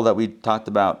 the bull that we talked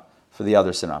about for the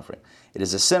other sin offering. It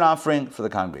is a sin offering for the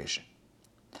congregation.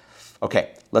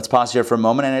 Okay, let's pause here for a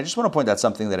moment, and I just want to point out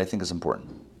something that I think is important.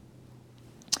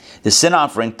 The sin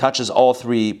offering touches all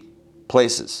 3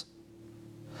 places.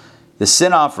 The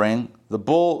sin offering, the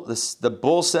bull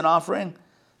sin offering,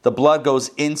 the blood goes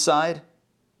inside.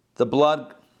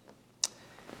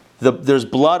 There's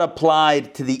blood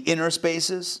applied to the inner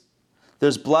spaces.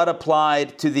 There's blood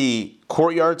applied to the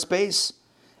courtyard space.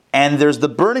 And there's the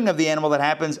burning of the animal that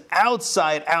happens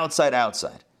outside.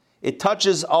 It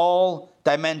touches all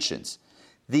dimensions.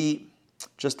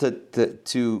 Just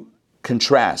to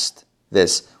contrast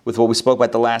this with what we spoke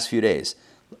about the last few days,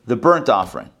 the burnt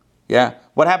offering. Yeah,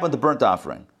 what happened with the burnt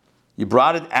offering? You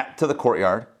brought it to the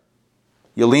courtyard.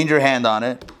 You leaned your hand on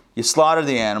it. You slaughtered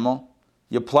the animal.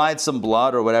 You applied some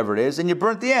blood or whatever it is, and you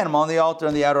burnt the animal on the altar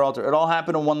and the outer altar. It all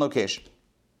happened in one location.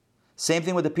 Same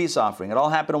thing with the peace offering. It all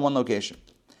happened in one location.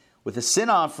 With the sin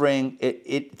offering,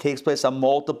 it takes place on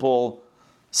multiple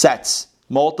sets,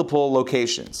 multiple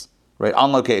locations, right?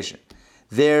 On location.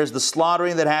 There's the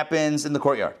slaughtering that happens in the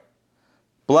courtyard.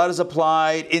 Blood is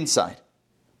applied inside.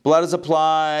 Blood is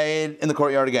applied in the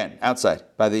courtyard again, outside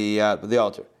by the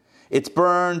altar. It's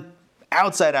burned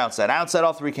outside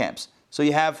all 3 camps. So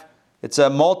it's a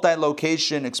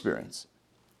multi-location experience.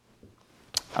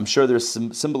 I'm sure there's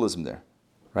some symbolism there,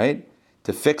 right?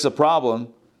 To fix a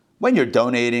problem. When you're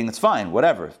donating, it's fine,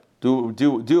 whatever. Do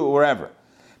it wherever.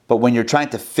 But when you're trying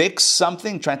to fix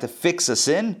something, trying to fix a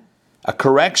sin, a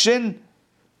correction,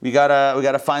 we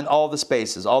gotta find all the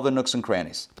spaces, all the nooks and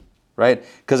crannies, right?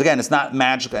 Because again, it's not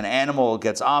magic. An animal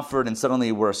gets offered and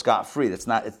suddenly we're scot-free. It's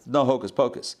no hocus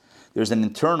pocus. There's an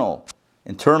internal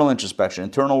introspection,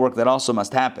 internal work that also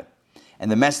must happen. And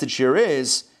the message here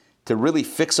is to really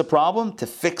fix a problem, to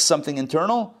fix something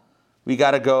internal, we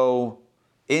gotta go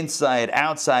inside,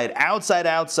 outside.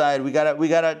 We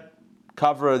gotta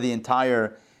cover the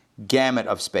entire gamut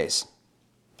of space.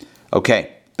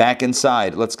 Okay, back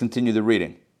inside. Let's continue the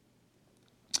reading.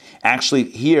 Actually,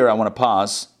 here I want to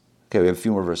pause. Okay, we have a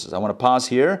few more verses. I want to pause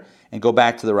here and go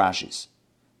back to the Rashis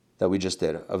that we just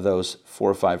did of those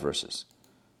 4 or 5 verses.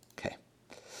 Okay.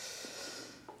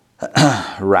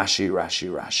 Rashi.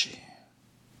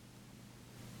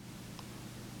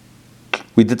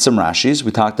 We did some Rashis.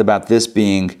 We talked about this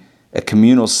being a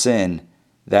communal sin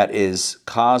that is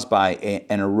caused by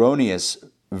an erroneous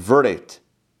verdict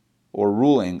or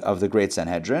ruling of the Great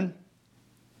Sanhedrin.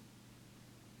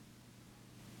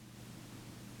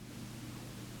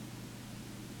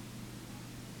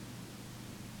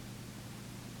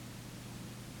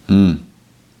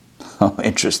 Oh,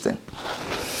 interesting.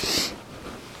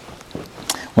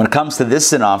 When it comes to this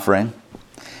sin offering,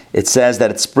 it says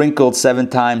that it's sprinkled 7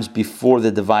 times before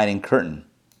the dividing curtain.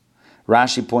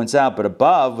 Rashi points out, but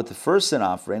above, with the first sin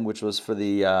offering, which was for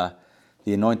the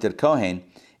anointed Kohen,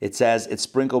 it says it's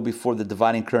sprinkled before the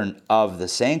dividing curtain of the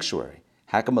sanctuary.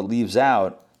 How come it leaves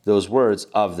out those words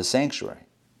of the sanctuary?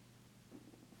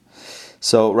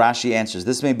 So Rashi answers,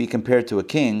 this may be compared to a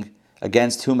king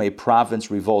against whom a province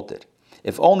revolted.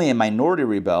 If only a minority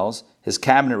rebels, his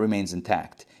cabinet remains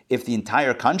intact. If the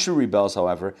entire country rebels,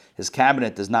 however, his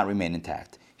cabinet does not remain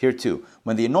intact. Here too,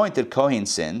 when the anointed Kohen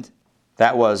sinned,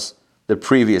 that was the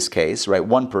previous case, right?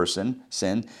 One person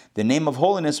sinned. The name of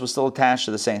holiness was still attached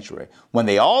to the sanctuary. When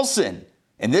they all sin,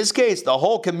 in this case, the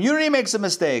whole community makes a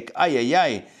mistake.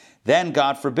 Then,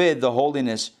 God forbid, the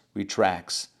holiness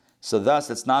retracts. So thus,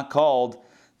 it's not called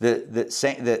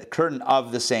the curtain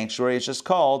of the sanctuary. It's just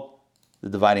called the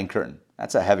dividing curtain.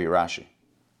 That's a heavy Rashi.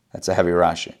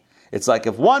 It's like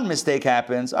if one mistake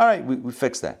happens, all right, we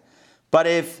fix that. But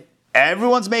if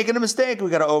everyone's making a mistake, we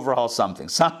got to overhaul something.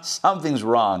 Something's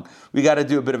wrong. We got to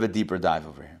do a bit of a deeper dive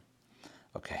over here.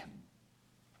 Okay.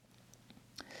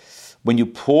 When you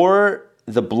pour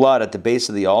the blood at the base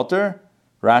of the altar,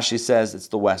 Rashi says it's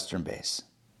the western base.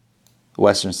 The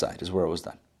western side is where it was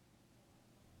done.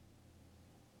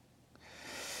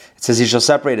 It says he shall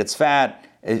separate its fat.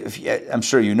 I'm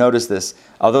sure you noticed this.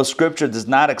 Although Scripture does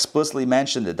not explicitly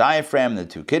mention the diaphragm, the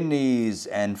 2 kidneys,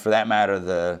 and for that matter,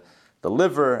 the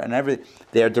liver and everything,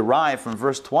 they are derived from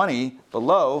verse 20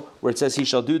 below, where it says he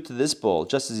shall do to this bull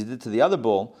just as he did to the other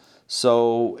bull.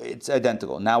 So it's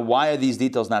identical. Now, why are these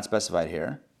details not specified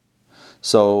here?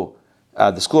 So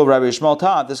the school of Rabbi Yishmael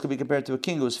taught this could be compared to a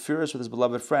king who was furious with his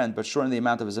beloved friend, but shortened the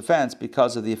amount of his offense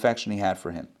because of the affection he had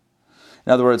for him.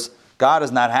 In other words, God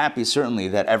is not happy, certainly,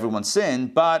 that everyone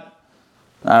sinned, but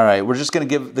all right, we're just going to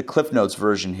give the Cliff Notes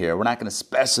version here. We're not going to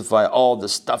specify all the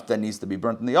stuff that needs to be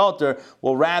burnt on the altar.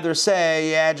 We'll rather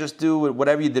say, just do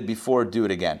whatever you did before, do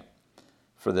it again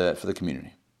for the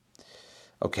community.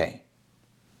 Okay.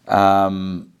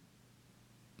 The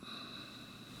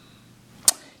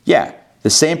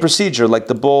same procedure like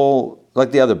the bull, like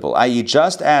the other bull, i.e.,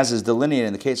 just as is delineated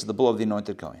in the case of the bull of the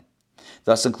anointed Kohen.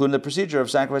 Thus, including the procedure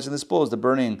of sacrificing this bull is the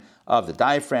burning of the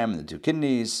diaphragm and the 2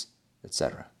 kidneys,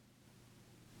 etc.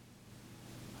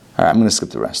 All right, I'm going to skip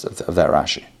the rest of that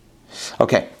Rashi.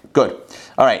 Okay, good.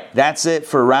 All right, that's it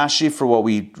for Rashi for what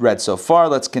we read so far.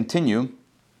 Let's continue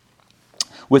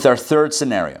with our third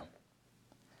scenario.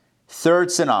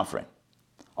 Third sin offering.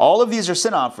 All of these are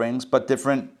sin offerings, but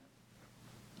different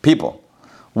people.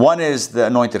 One is the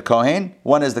anointed Kohen,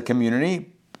 one is the community,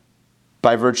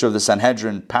 by virtue of the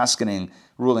Sanhedrin paskening,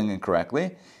 ruling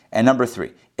incorrectly. And number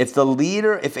 3, if a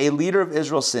leader of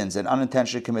Israel sins and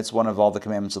unintentionally commits one of all the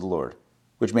commandments of the Lord,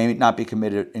 which may not be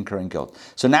committed, incurring guilt.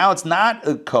 So now it's not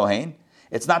a Kohen,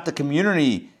 it's not the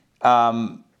community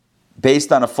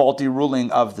based on a faulty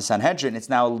ruling of the Sanhedrin, it's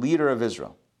now a leader of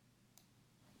Israel.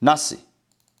 Nasi.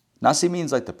 Nasi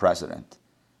means like the president,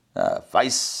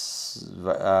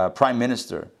 prime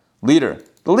minister, leader.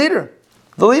 The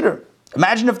leader.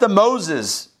 Imagine if the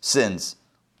Moses sins.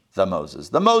 The Moses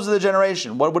of the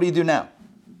generation. What do you do now?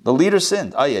 The leader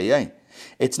sinned.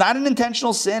 It's not an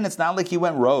intentional sin. It's not like he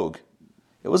went rogue.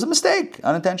 It was a mistake,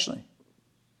 unintentionally.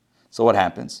 So what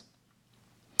happens?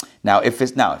 Now, if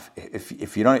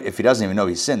he doesn't even know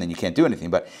he's sinned, then you can't do anything.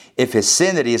 But if his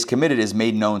sin that he has committed is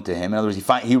made known to him, in other words,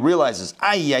 he realizes,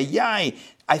 I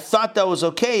thought that was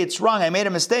okay. It's wrong. I made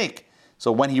a mistake.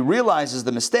 So when he realizes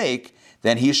the mistake,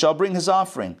 then he shall bring his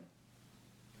offering.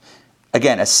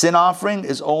 Again, a sin offering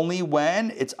is only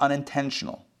when it's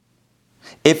unintentional.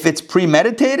 If it's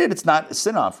premeditated, it's not a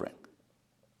sin offering.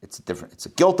 It's a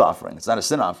guilt offering. It's not a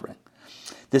sin offering.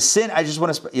 The sin, I just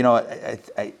want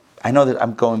to, I know that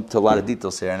I'm going to a lot of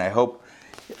details here, and I hope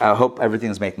everything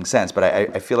is making sense, but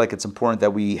I feel like it's important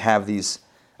that we have these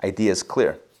ideas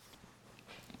clear.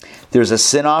 There's a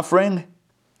sin offering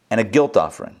and a guilt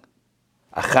offering.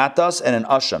 A chatas and an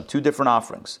asham, 2 different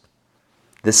offerings.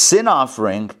 The sin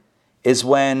offering is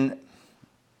when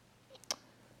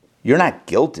you're not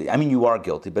guilty. I mean, you are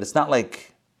guilty, but it's not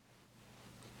like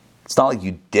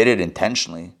you did it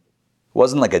intentionally. It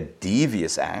wasn't like a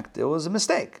devious act. It was a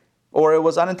mistake, or it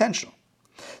was unintentional.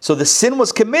 So the sin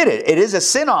was committed. It is a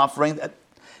sin offering.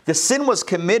 The sin was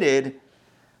committed,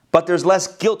 but there's less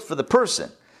guilt for the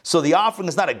person. So the offering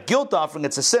is not a guilt offering,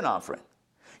 it's a sin offering.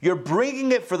 You're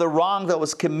bringing it for the wrong that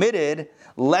was committed,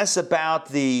 less about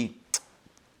the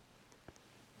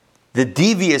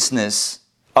deviousness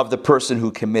of the person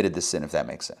who committed the sin, if that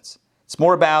makes sense. It's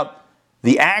more about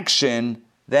the action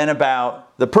than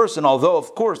about the person, although,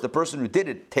 of course, the person who did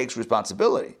it takes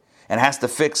responsibility and has to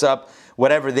fix up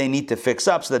whatever they need to fix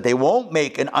up so that they won't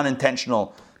make an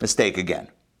unintentional mistake again.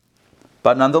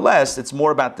 But nonetheless, it's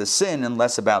more about the sin and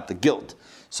less about the guilt.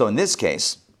 So in this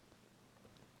case,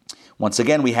 once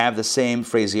again, we have the same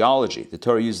phraseology. The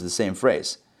Torah uses the same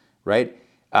phrase, right?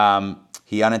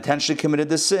 He unintentionally committed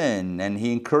the sin and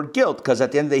he incurred guilt because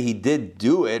at the end of the day, he did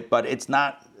do it, but it's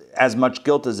not as much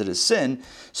guilt as it is sin.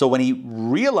 So when he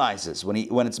realizes,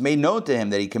 when it's made known to him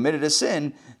that he committed a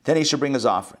sin, then he should bring his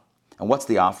offering. And what's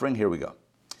the offering? Here we go.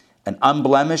 An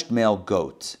unblemished male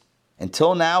goat.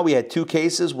 Until now, we had two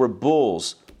cases where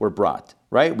bulls were brought,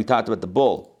 right? We talked about the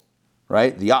bull,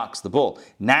 right? The ox, the bull.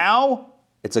 Now,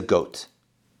 it's a goat.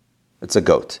 It's a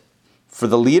goat. For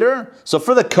the leader, so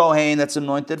for the Kohen that's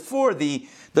anointed, for the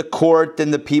court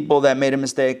and the people that made a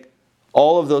mistake,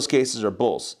 all of those cases are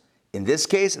bulls. In this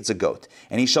case, it's a goat.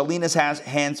 And he shall lean his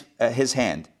hand,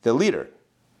 the leader,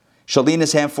 shall lean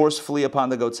his hand forcefully upon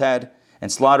the goat's head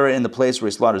and slaughter it in the place where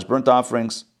he slaughters burnt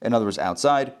offerings, in other words,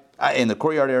 outside, in the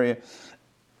courtyard area,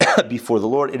 before the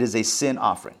Lord. It is a sin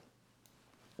offering.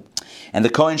 And the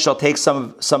Kohen shall take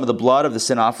some of the blood of the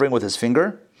sin offering with his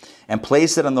finger and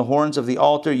place it on the horns of the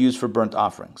altar used for burnt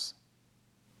offerings.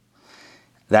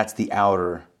 That's the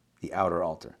outer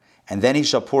altar. And then he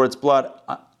shall pour its blood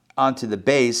onto the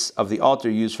base of the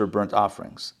altar used for burnt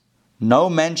offerings. No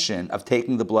mention of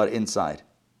taking the blood inside.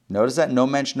 Notice that? No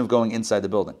mention of going inside the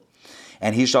building.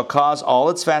 And he shall cause all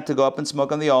its fat to go up in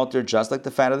smoke on the altar, just like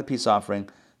the fat of the peace offering.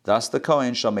 Thus the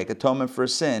Kohen shall make atonement for a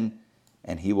sin,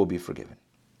 and he will be forgiven.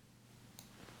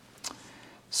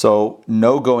 So,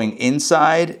 no going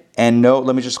inside, and no,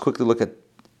 let me just quickly look at,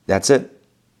 that's it.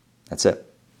 That's it.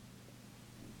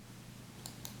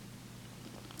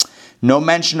 No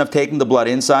mention of taking the blood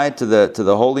inside to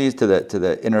the holies, to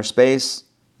the inner space.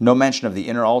 No mention of the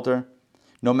inner altar.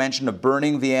 No mention of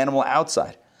burning the animal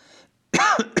outside.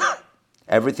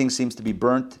 Everything seems to be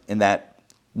burnt in that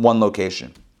one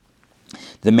location.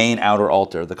 The main outer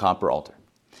altar, the copper altar.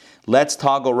 Let's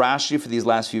toggle Rashi for these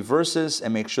last few verses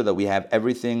and make sure that we have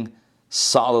everything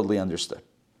solidly understood.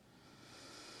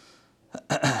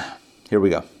 Here we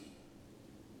go.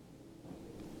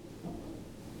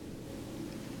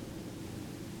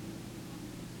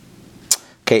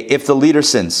 Okay, if the leader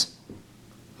sins,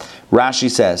 Rashi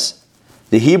says,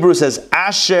 the Hebrew says,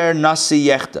 Asher nasi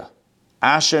yechta.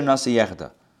 Asher nasi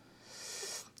yechta.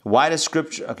 Why does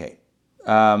Scripture, okay.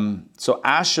 So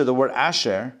Asher, the word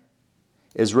Asher,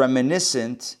 is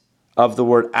reminiscent of the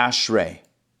word Ashrei.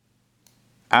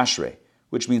 Ashrei,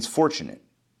 which means fortunate.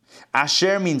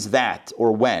 Asher means that,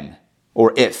 or when,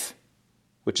 or if,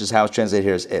 which is how it's translated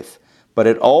here as if. But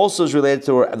it also is related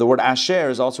to, the word Asher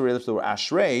is also related to the word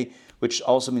Ashrei, which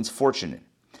also means fortunate.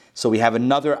 So we have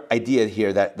another idea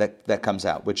here that comes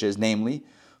out, which is, namely,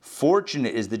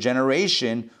 fortunate is the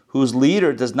generation whose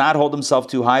leader does not hold himself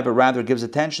too high, but rather gives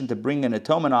attention to bring an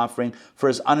atonement offering for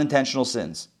his unintentional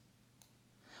sins.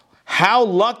 How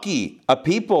lucky a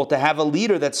people to have a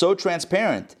leader that's so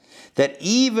transparent that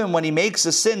even when he makes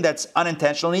a sin that's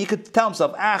unintentional, he could tell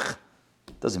himself,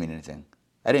 doesn't mean anything.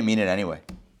 I didn't mean it anyway,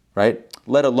 right?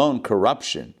 Let alone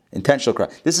corruption, intentional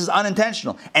corruption. This is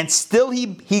unintentional. And still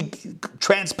he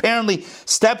transparently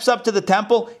steps up to the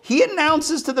temple. He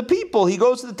announces to the people. He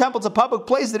goes to the temple. It's a public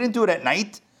place. They didn't do it at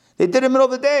night. They did it in the middle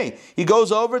of the day. He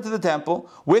goes over to the temple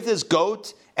with his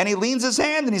goat and he leans his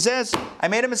hand and he says, I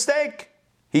made a mistake.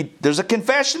 There's a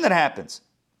confession that happens.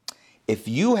 If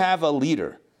you have a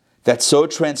leader that's so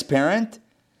transparent,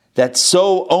 that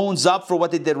so owns up for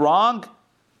what they did wrong,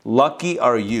 lucky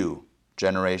are you,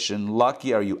 generation.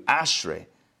 Lucky are you, Ashrei.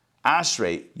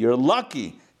 Ashrei, you're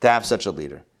lucky to have such a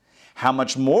leader. How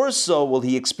much more so will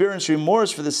he experience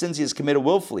remorse for the sins he has committed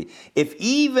willfully? If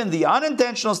even the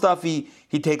unintentional stuff he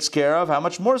takes care of, how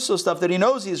much more so stuff that he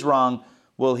knows he's wrong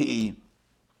will he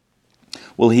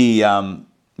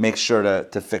make sure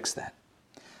to fix that?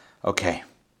 Okay.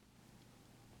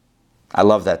 I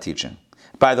love that teaching.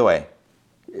 By the way,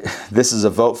 this is a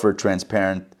vote for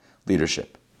transparent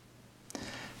leadership.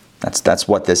 That's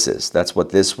what this is. That's what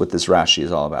this Rashi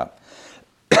is all about.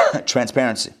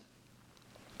 Transparency.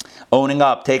 Owning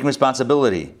up, taking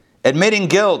responsibility, admitting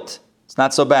guilt. It's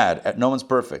not so bad. No one's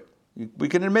perfect. We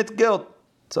can admit guilt,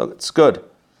 so it's good.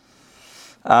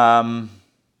 Rashi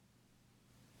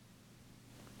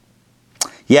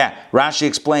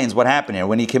explains what happened here.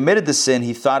 When he committed the sin,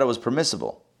 he thought it was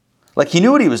permissible. Like he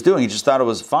knew what he was doing, he just thought it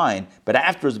was fine. But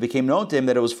afterwards, it became known to him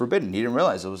that it was forbidden. He didn't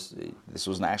realize this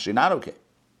was actually not okay.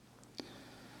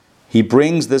 He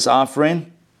brings this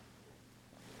offering.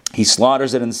 He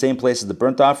slaughters it in the same place as the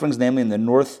burnt offerings, namely in the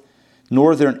north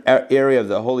northern area of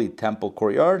the holy temple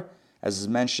courtyard, as is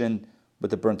mentioned with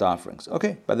the burnt offerings.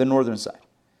 Okay, by the northern side.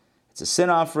 It's a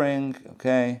sin offering,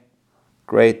 okay,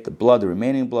 great, the blood, the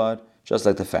remaining blood, just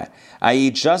like the fat. I.e.,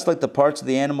 just like the parts of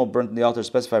the animal burnt in the altar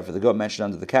specified for the goat mentioned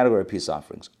under the category of peace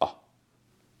offerings.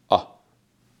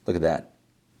 Look at that.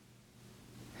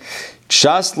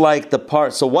 Just like the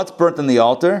parts, so what's burnt in the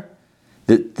altar?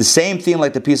 The same thing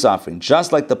like the peace offering.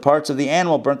 Just like the parts of the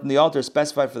animal burnt in the altar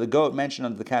specified for the goat mentioned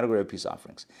under the category of peace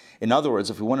offerings. In other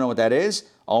words, if we want to know what that is,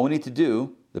 all we need to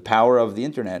do, the power of the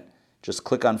internet, just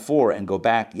click on 4 and go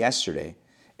back yesterday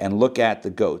and look at the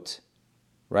goat,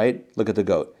 right? Look at the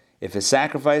goat. If a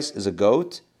sacrifice is a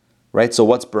goat, right, so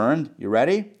what's burned? You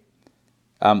ready?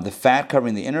 The fat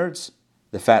covering the innards,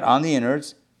 the fat on the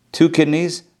innards, 2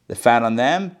 kidneys, the fat on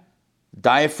them,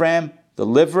 diaphragm, the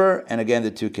liver, and again the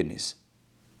 2 kidneys.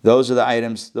 Those are the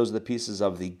items, those are the pieces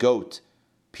of the goat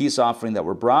peace offering that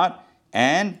were brought.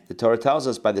 And the Torah tells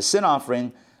us by the sin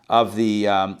offering of the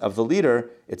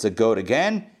leader, it's a goat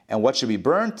again. And what should be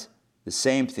burnt? The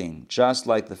same thing, just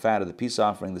like the fat of the peace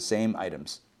offering, the same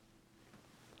items.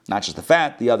 Not just the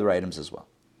fat, the other items as well.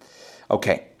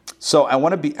 Okay, so I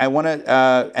want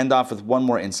to end off with one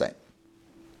more insight.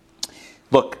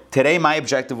 Look, today my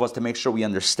objective was to make sure we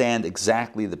understand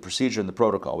exactly the procedure and the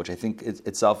protocol, which I think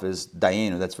itself is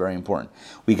dayenu. That's very important.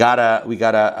 We got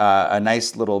a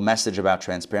nice little message about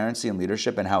transparency and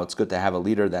leadership and how it's good to have a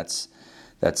leader that's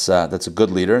a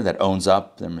good leader that owns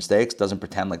up their mistakes, doesn't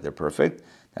pretend like they're perfect.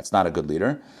 That's not a good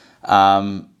leader.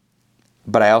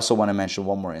 But I also want to mention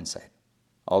one more insight,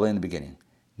 all in the beginning.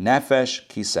 Nefesh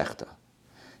ki sechta.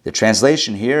 The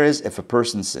translation here is if a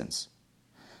person sins.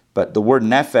 But the word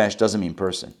nefesh doesn't mean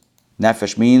person.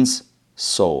 Nefesh means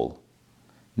soul.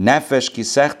 Nefesh ki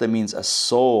sechta means a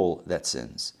soul that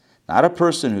sins. Not a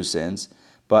person who sins,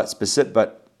 but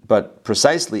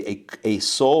precisely a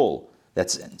soul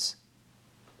that sins.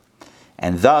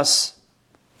 And thus,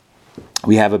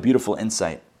 we have a beautiful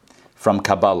insight from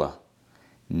Kabbalah.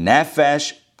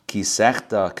 Nefesh ki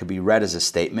sechta could be read as a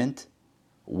statement,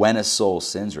 when a soul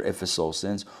sins, or if a soul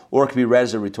sins, or it could be read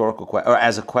as a rhetorical question, or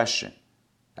as a question,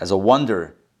 as a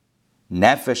wonder.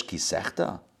 Nefesh ki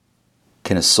sechta?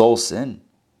 Can a soul sin?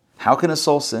 How can a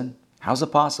soul sin? How's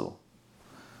it possible?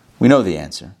 We know the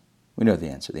answer.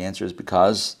 The answer is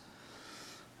because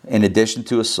in addition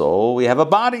to a soul, we have a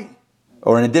body.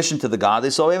 Or in addition to the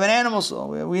godly soul, we have an animal soul.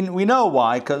 We know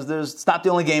why, because it's not the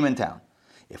only game in town.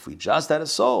 If we just had a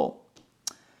soul.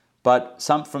 But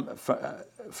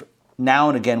now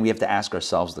and again, we have to ask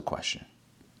ourselves the question,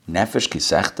 Nefesh ki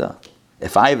sechta?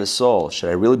 If I have a soul, should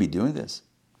I really be doing this?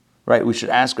 Right? We should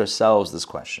ask ourselves this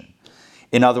question.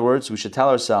 In other words, we should tell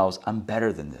ourselves, I'm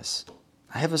better than this.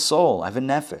 I have a soul. I have a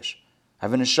nefesh. I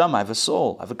have a neshama. I have a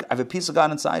soul. I have a piece of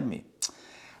God inside me.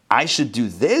 I should do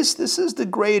this? This is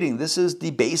degrading. This is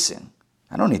debasing.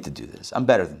 I don't need to do this. I'm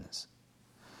better than this.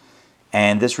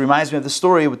 And this reminds me of the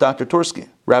story with Dr. Tursky,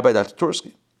 Rabbi Dr.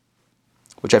 Tursky,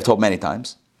 which I've told many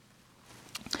times,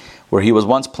 where he was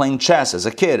once playing chess as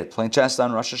a kid, playing chess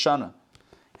on Rosh Hashanah.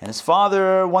 And his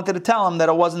father wanted to tell him that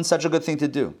it wasn't such a good thing to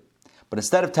do. But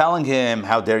instead of telling him,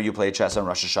 how dare you play chess on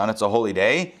Rosh Hashanah, it's a holy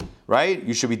day, right?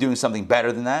 You should be doing something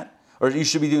better than that. Or you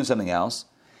should be doing something else.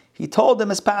 He told him,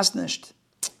 it's pasnisht,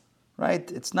 right?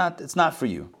 It's not for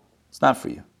you. It's not for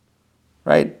you,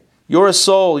 right? You're a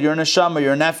soul, you're a neshama,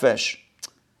 you're a nefesh.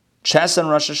 Chess on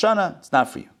Rosh Hashanah, it's not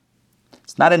for you.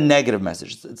 It's not a negative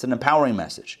message. It's an empowering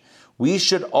message. We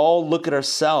should all look at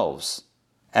ourselves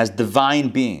as divine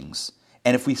beings.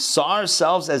 And if we saw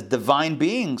ourselves as divine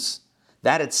beings,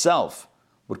 that itself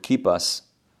would keep us,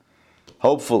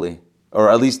 hopefully, or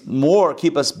at least more,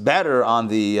 keep us better on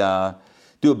the,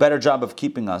 do a better job of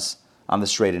keeping us on the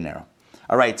straight and narrow.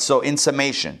 All right, so in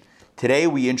summation, today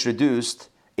we introduced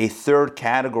a third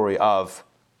category of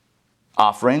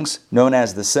offerings known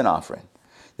as the sin offering.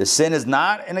 The sin is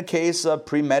not in a case of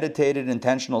premeditated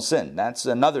intentional sin. That's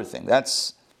another thing.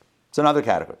 It's another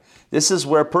category. This is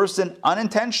where a person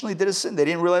unintentionally did a sin. They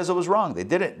didn't realize it was wrong. They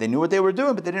did it. They knew what they were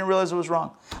doing, but they didn't realize it was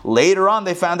wrong. Later on,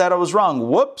 they found out it was wrong.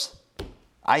 Whoops.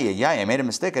 I made a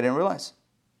mistake. I didn't realize.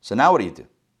 So now what do you do?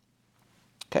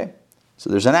 Okay. So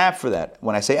there's an app for that.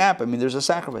 When I say app, I mean there's a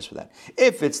sacrifice for that.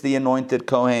 If it's the anointed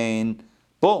Kohen,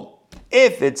 boom.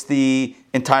 If it's the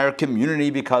entire community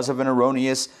because of an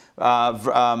erroneous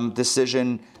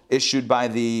decision issued by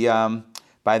the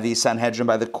Sanhedrin,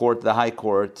 by the court, the high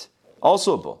court,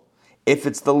 also a bull. If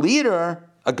it's the leader,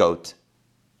 a goat.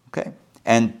 Okay?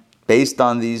 And based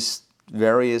on these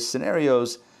various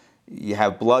scenarios, you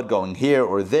have blood going here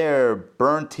or there,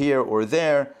 burnt here or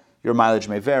there. Your mileage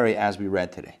may vary, as we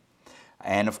read today.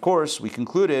 And of course, we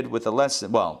concluded with a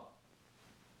lesson. Well,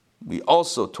 we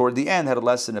also, toward the end, had a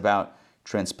lesson about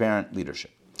transparent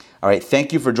leadership. All right,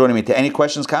 thank you for joining me. Any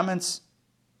questions, comments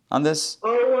on this?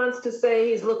 Bo wants to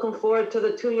say he's looking forward to the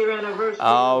 2-year anniversary.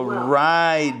 All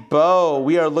right, Bo,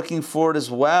 we are looking forward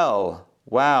as well.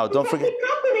 Wow, don't forget. Me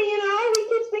company, he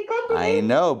keeps me company. I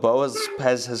know, Bo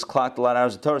has clocked a lot of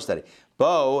hours of Torah study.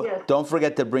 Bo, Yes. Don't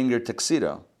forget to bring your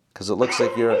tuxedo, because it looks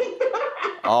like you're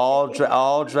all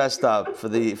dressed up for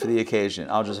the occasion.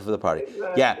 All dressed up for the party.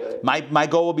 Exactly. Yeah, my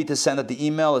goal will be to send out the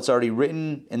email. It's already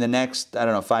written. In the next,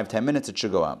 5-10 minutes, it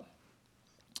should go out.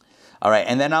 All right,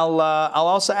 and then I'll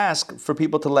also ask for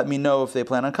people to let me know if they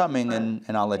plan on coming,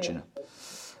 and I'll let you know.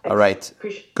 All right,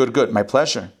 good, my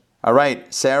pleasure. All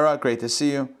right, Sarah, great to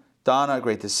see you. Donna,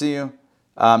 great to see you.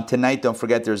 Tonight, don't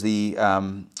forget, there's the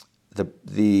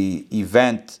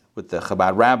event with the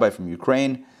Chabad rabbi from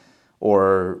Ukraine,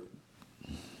 or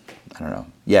I don't know.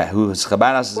 Yeah, who's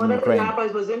Chabad is in Ukraine. One of the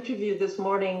rabbis was interviewed this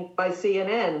morning by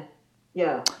CNN.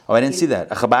 Yeah. Oh, I didn't see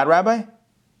that. A Chabad rabbi?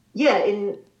 Yeah,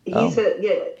 he said,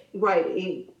 yeah,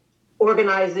 right.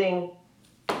 Organizing.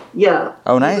 Yeah.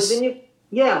 Oh, nice.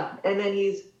 Yeah, and then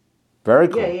he's very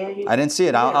cool. Yeah, I didn't see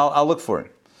it. I'll look for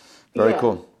it. Very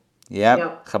cool.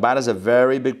 Yeah. Chabad has a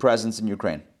very big presence in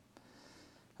Ukraine.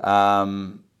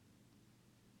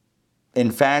 In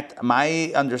fact,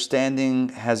 my understanding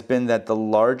has been that the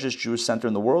largest Jewish center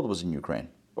in the world was in Ukraine,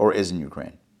 or is in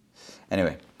Ukraine.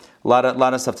 Anyway, a lot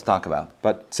of stuff to talk about.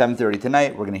 But 7:30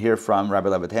 tonight, we're going to hear from Rabbi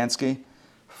Levitansky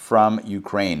from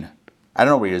Ukraine. I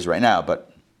don't know where he is right now,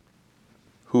 but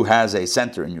who has a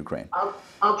center in Ukraine?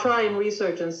 I'll try and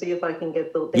research and see if I can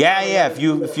get the. Yeah. If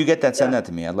you get that, send that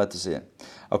to me. I'd love to see it.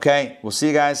 Okay, we'll see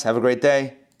you guys. Have a great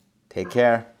day. Take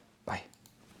care.